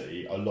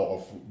reality, a lot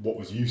of what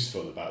was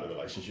useful about the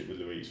relationship with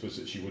Louise was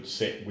that she would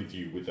sit with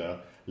you with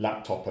a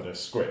laptop and a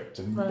script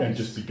and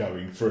just be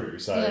going through,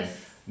 saying,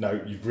 no,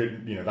 you've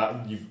written,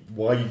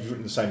 why you've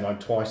written the same line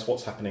twice,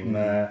 what's happening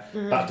there,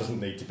 that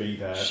doesn't need to be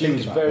there. She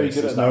was very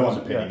good at that. There's no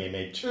underpinning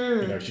image.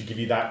 She'd give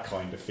you that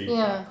kind of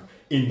feedback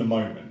in the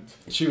moment.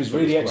 She was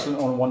really excellent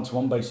on a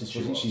one-to-one basis,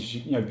 wasn't she?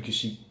 Because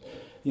she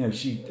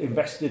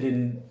invested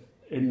in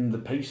in the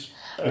piece.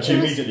 And she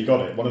immediately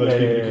got it. One of those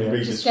people who can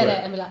read the just script get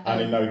it and be like, and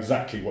they know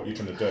exactly what you're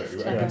trying to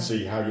do and can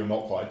see how you're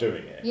not quite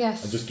doing it.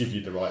 Yes. And just give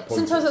you the right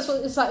pointers. Sometimes that's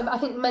what it's like. I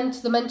think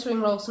the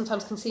mentoring role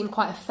sometimes can seem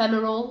quite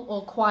ephemeral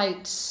or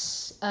quite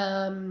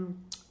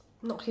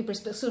not hubris,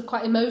 but sort of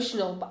quite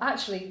emotional. But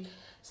actually,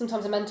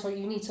 sometimes a mentor,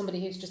 you need somebody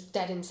who's just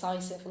dead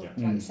incisive, and like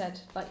you said,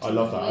 like I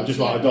love that.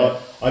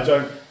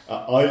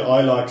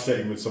 I like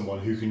sitting with someone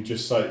who can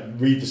just say,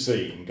 read the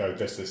scene, go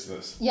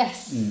this.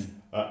 Yes.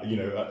 How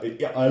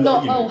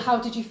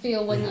did you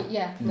feel when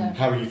no.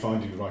 How are you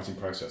finding the writing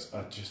process?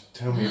 Just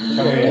tell me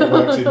what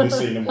works in this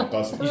scene and what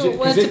doesn't.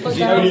 Because if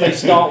they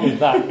start with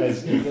that,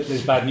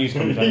 there's bad news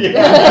coming down.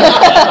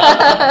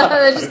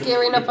 They're just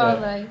gearing up,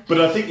 aren't they?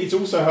 But I think it's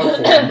also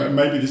helpful, and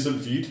maybe this is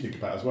something for you to think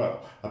about as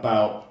well,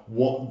 about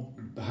what,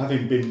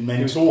 having been mentored.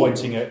 He was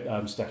pointing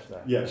at Steph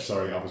there. Yeah,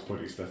 sorry, I was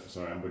pointing at Steph.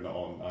 Sorry, we're not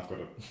on.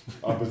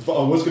 I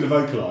was going to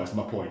vocalise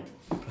my point.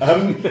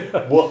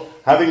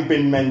 Having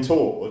been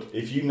mentored,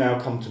 if you now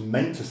come to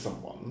mentor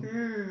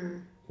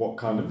someone, what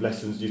kind of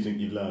lessons do you think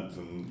you've learned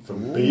from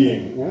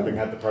having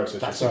had the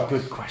process That's yourself?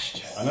 That's a good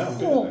question. I know,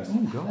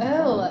 I'm good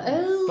at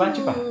this. Glad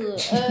you're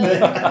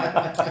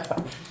back.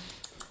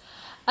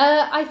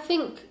 I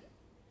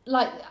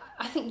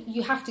think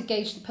you have to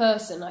gauge the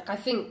person. Like, I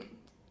think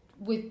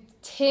with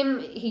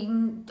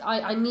Tim,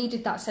 I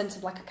needed that sense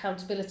of like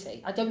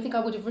accountability. I don't think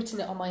I would have written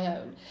it on my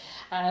own,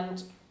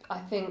 and I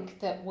think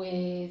that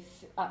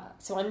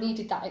so I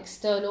needed that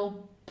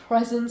external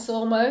presence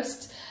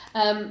almost.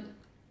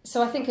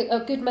 So I think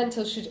a good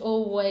mentor should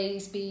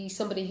always be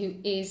somebody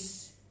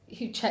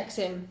who checks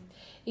in,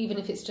 even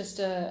if it's just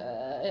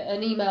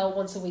an email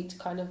once a week to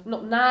kind of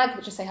not nag,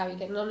 but just say how you're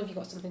getting on. Have you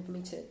got something for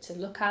me to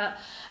look at?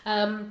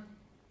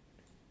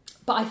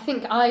 But I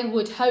think I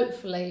would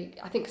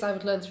because I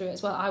would learn through it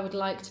as well, I would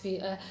like to be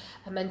a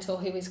mentor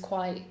who is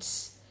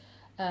quite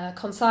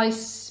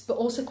concise, but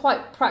also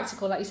quite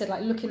practical, like you said,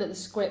 like looking at the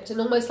script and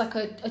almost like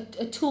a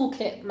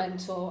toolkit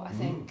mentor, I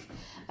think.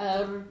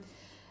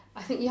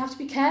 I think you have to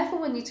be careful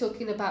when you're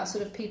talking about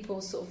sort of people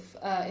sort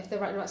of, if they're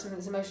writing about something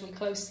that's emotionally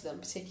close to them,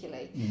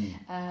 particularly.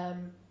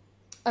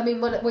 I mean,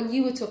 when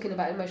you were talking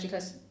about emotionally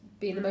close,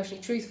 being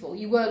emotionally truthful,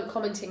 you weren't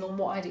commenting on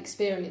what I'd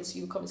experienced,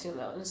 you were commenting on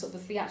that in a sort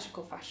of a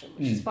theatrical fashion,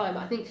 which is fine.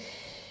 But I think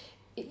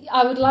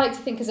I would like to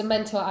think as a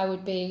mentor I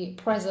would be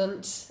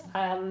present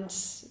and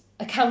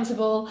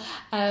accountable,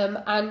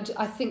 and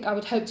I think I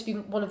would hope to be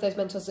one of those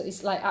mentors that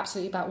is like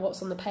absolutely about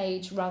what's on the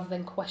page rather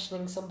than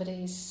questioning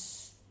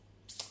somebody's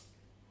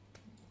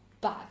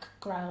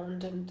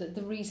background and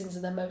the reasons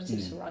and their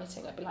motives for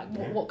writing. I'd be like,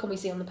 what can we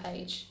see on the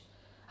page?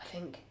 I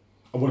think.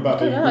 And what about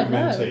being a good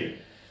mentee?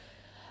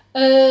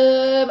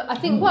 I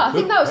think that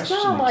was.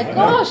 Oh my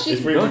gosh!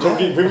 If we were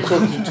talking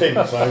to Tim,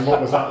 so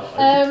what was that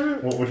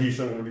like? What would he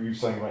say? What were you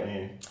saying about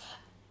you?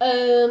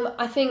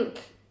 I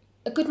think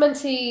a good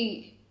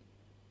mentee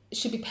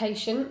should be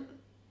patient,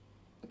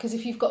 because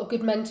if you've got a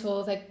good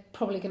mentor, they're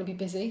probably going to be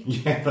busy.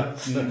 Yeah,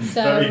 that's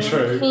very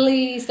true.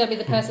 Please don't be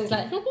the person who's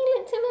like, have you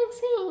looked at my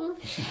scene?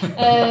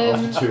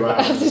 After 2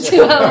 hours. After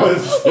 2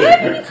 hours. Why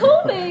didn't you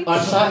call me?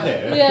 I'm sat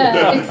here.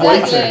 Yeah,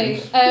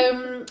 exactly.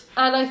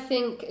 And I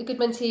think a good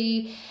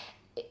mentee,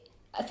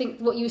 I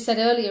think what you said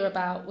earlier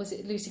about, was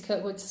it Lucy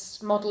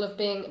Kirkwood's model of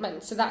being,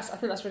 so I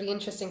think that's really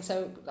interesting.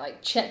 So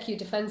like, check your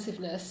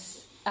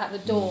defensiveness at the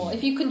door.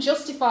 If you can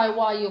justify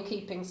why you're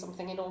keeping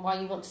something in or why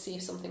you want to see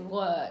if something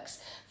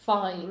works,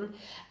 fine,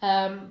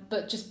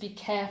 but just be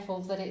careful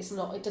that it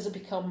doesn't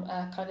become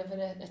a kind of an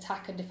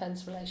attack and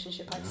defence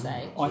relationship, I'd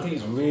say. I think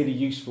it's really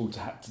useful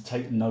to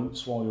take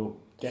notes while you're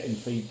getting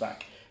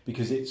feedback,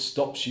 because it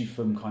stops you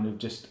from kind of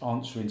just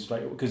answering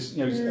straight away. Because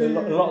a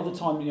lot of the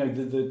time,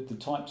 the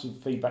types of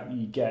feedback that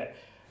you get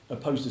are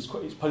posed as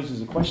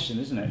a question,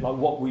 isn't it? Like,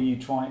 what were you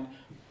trying?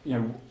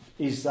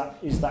 Is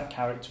that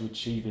character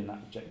achieving that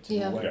objective?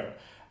 Yeah.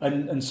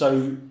 And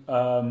so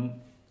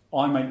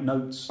I make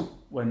notes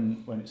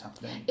when it's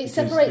happening. It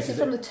separates it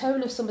from the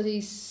tone of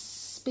somebody's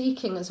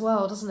speaking as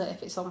well, doesn't it,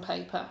 if it's on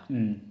paper?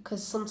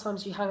 Because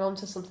sometimes you hang on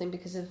to something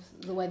because of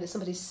the way that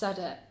somebody's said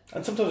it.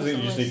 And sometimes you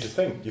just need to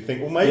think. You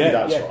think, well, maybe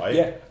that's right.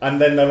 Yeah.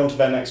 And then they're on to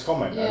their next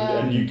comment. Yeah.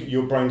 And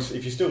your brain's,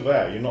 if you're still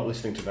there, you're not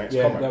listening to the next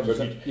comment.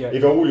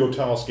 If all your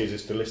task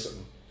is to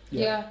listen.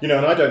 Yeah.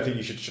 And I don't think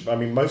you should. I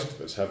mean, most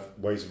of us have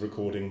ways of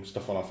recording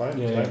stuff on our phones,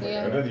 don't we?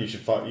 Yeah. I don't think you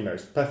should fight.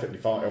 It's perfectly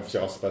fine. Obviously,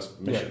 ask the person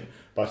permission,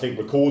 but I think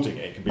recording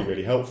it can be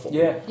really helpful.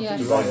 Yeah.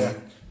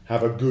 To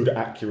have a good,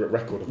 accurate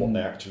record of what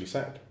they actually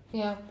said.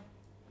 Yeah.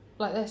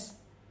 Like this.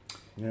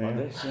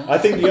 Yeah. I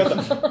think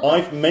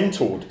I've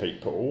mentored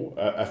people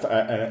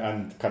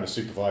and kind of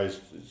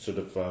supervised sort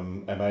of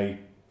MA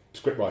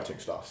script writing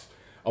stuff.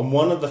 And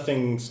one of the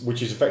things,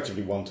 which is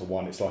effectively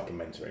one-to-one, it's like a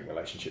mentoring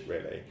relationship,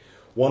 really.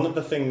 One of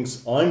the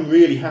things, I'm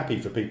really happy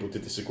for people to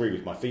disagree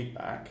with my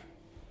feedback,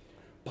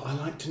 but I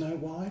like to know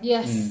why.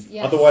 Yes.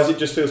 Otherwise, it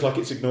just feels like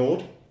it's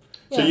ignored.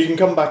 Yeah. So you can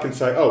come back and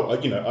say,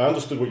 I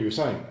understood what you were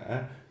saying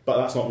there, but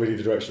that's not really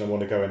the direction I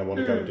want to go in. I want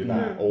to go and do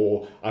that.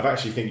 Or I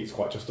actually think it's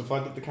quite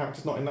justified that the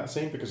character's not in that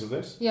scene because of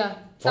this. Yeah,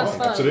 Fine, that's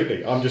fine.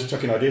 Absolutely. I'm just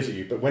chucking ideas at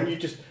you. But when you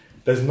just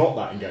there's not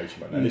that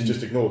engagement and it's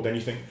just ignored, then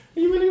you think, are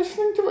you really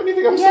listening to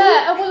anything I'm saying?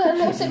 Yeah, well,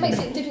 and also it makes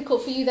it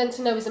difficult for you then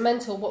to know as a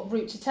mentor what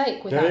route to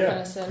take with that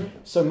person.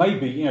 So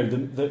maybe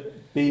the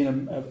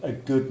being a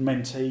good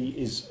mentee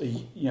is a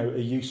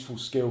useful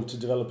skill to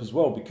develop as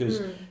well,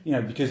 because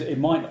because it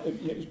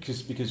might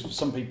because for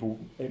some people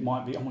it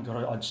might be, oh my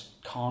god, I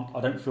just can't,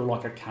 I don't feel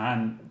like I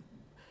can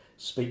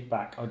speak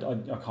back, I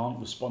can't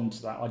respond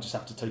to that, I just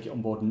have to take it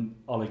on board and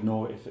I'll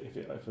ignore it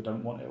if I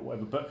don't want it or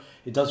whatever. But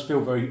it does feel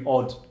very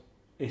odd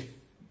if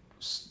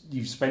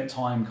you've spent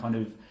time kind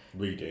of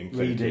reading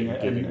and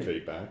giving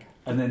feedback,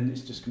 and then it's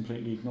just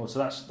completely ignored. So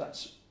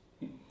that's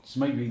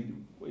maybe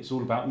it's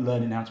all about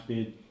learning how to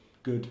be a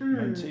good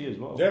mentee as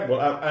well. Yeah,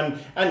 well, and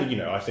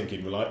I think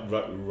in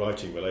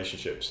writing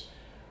relationships,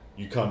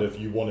 you want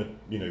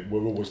to,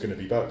 we're always going to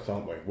be both,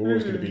 aren't we? We're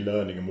always going to be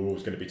learning and we're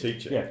always going to be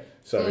teaching. Yeah.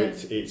 So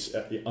it's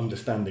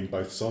understanding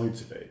both sides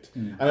of it.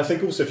 And I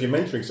think also if you're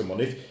mentoring someone,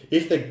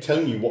 if they're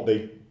telling you what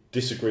they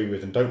disagree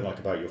with and don't like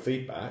about your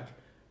feedback,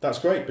 that's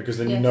great, because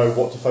then you know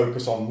what to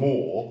focus on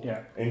more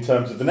in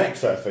terms of the next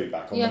set of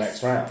feedback on the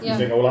next round. You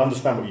think, oh, well, I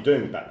understand what you're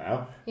doing with that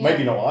now.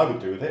 Maybe not what I would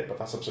do with it, but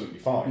that's absolutely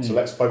fine. So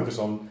let's focus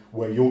on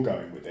where you're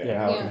going with it and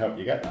how I can help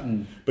you get that.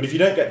 But if you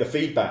don't get the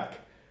feedback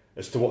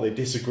as to what they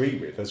disagree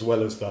with, as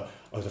well as the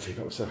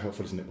feedback was so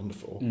helpful, isn't it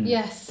wonderful?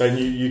 Yes. Then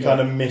you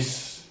kind of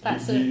miss you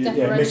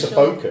miss a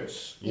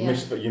focus. You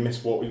miss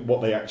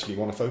what they actually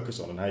want to focus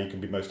on and how you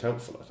can be most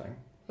helpful, I think.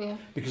 Yeah.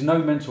 Because no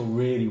mentor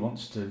really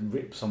wants to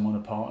rip someone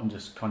apart and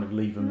just kind of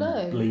leave them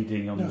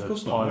bleeding on the pile. Of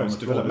course not. No, it's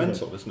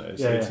developmental, isn't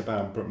it? It's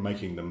about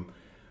that's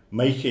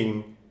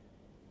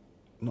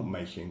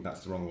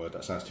the wrong word,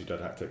 that sounds too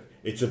didactic.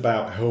 It's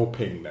about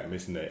helping them,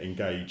 isn't it,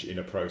 engage in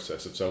a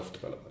process of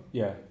self-development.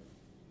 Yeah.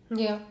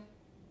 Yeah.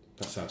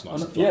 That sounds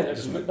nice.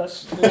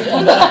 That's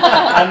and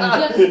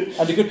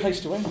a good place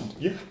to end.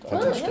 Yeah,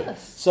 fantastic.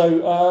 Yes.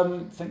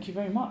 So thank you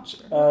very much.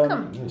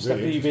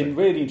 Stephanie, you've been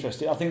really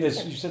interesting. I think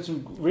you've said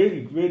some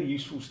really, really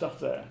useful stuff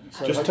there.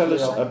 So just tell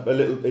us a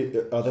little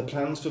bit, are there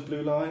plans for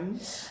Blue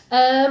Lines?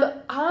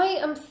 I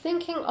am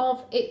thinking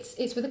of,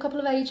 it's with a couple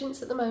of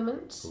agents at the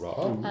moment.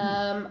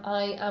 Right.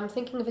 I am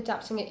thinking of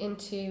adapting it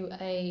into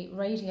a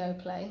radio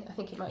play. I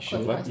think it might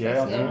quite nice.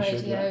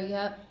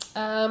 Yeah.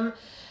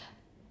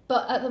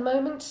 But at the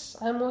moment,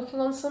 I'm working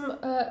on some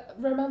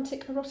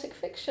romantic erotic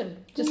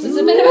fiction. Just as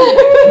a bit of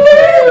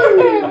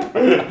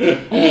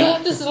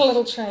just a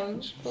little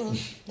change. So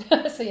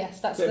yes,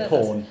 that's bit of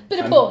porn.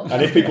 Bit of porn.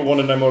 And if people want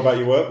to know more about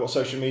your work, what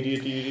social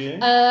media do you do?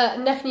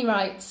 Nefny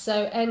Writes,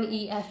 so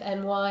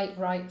NEFNY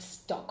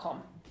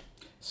Writes.com.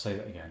 Say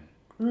that again.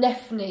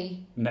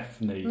 Nefny. And I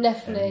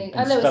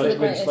know spell it's it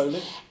really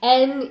slowly.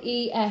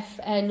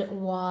 NEFNY.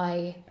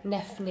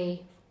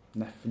 Nefny.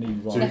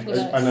 Nefny Writes.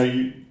 Nefny I know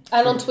you.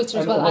 And on Twitter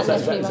as well, at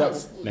Nefny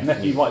Writes.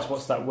 Nefny Writes,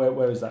 what's that?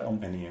 Where is that on?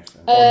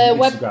 NEFN.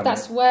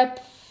 That's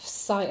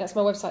website. That's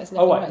my website. Is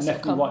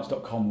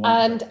nefnywrites.com.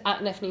 And at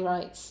Nefny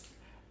Writes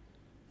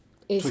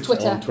is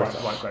Twitter.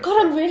 Right,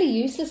 God, I'm really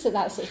useless at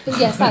that sort of thing.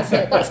 Yes, that's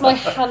it. That's my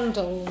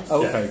handles.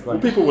 Okay, great. Well,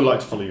 people would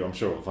like to follow you, I'm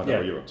sure, if I know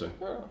what you're up to.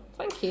 Oh,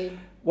 thank you.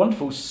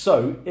 Wonderful.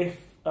 So, if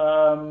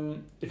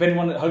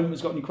anyone at home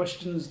has got any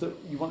questions that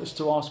you want us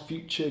to ask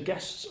future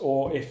guests,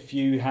 or if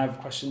you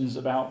have questions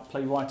about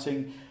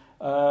playwriting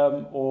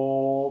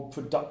or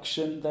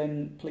production,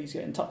 then please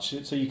get in touch.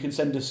 So you can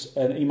send us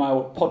an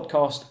email at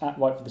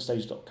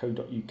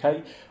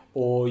podcast@writeforthestage.co.uk,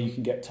 or you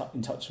can get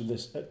in touch with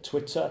us at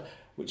Twitter,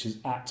 which is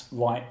at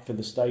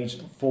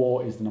 @writeforthestage.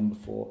 4 is the number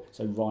 4,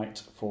 so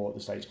Write for the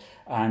Stage.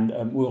 And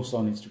we're also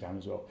on Instagram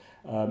as well.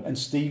 And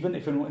Stephen,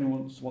 if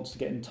anyone wants to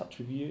get in touch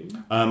with you,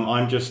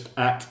 I'm just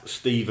at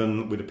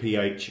Stephen with a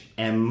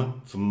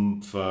PHM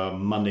for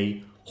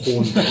money.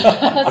 Hornby.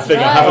 I think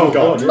I haven't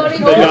got. Money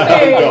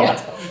Hornby.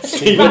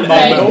 Stephen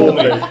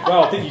Hornby.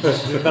 Well, I think you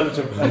just developed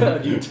a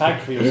new tag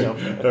for yourself.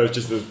 That was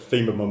just the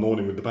theme of my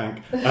morning with the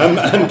bank.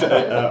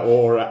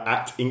 Or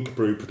at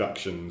Inkbrew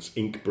Productions.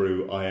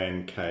 Inkbrew,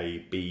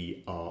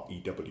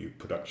 INKBREW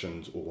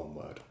Productions, all one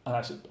word. And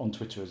that's on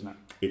Twitter, isn't it?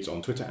 It's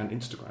on Twitter and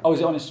Instagram. Oh,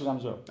 is it on Instagram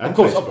as well? And of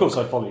course, Facebook.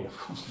 I follow you. Of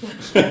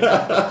course.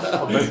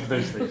 On both of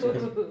those things.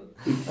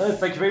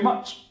 Thank you very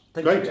much.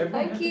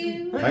 Thank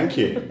you. Thank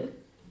you.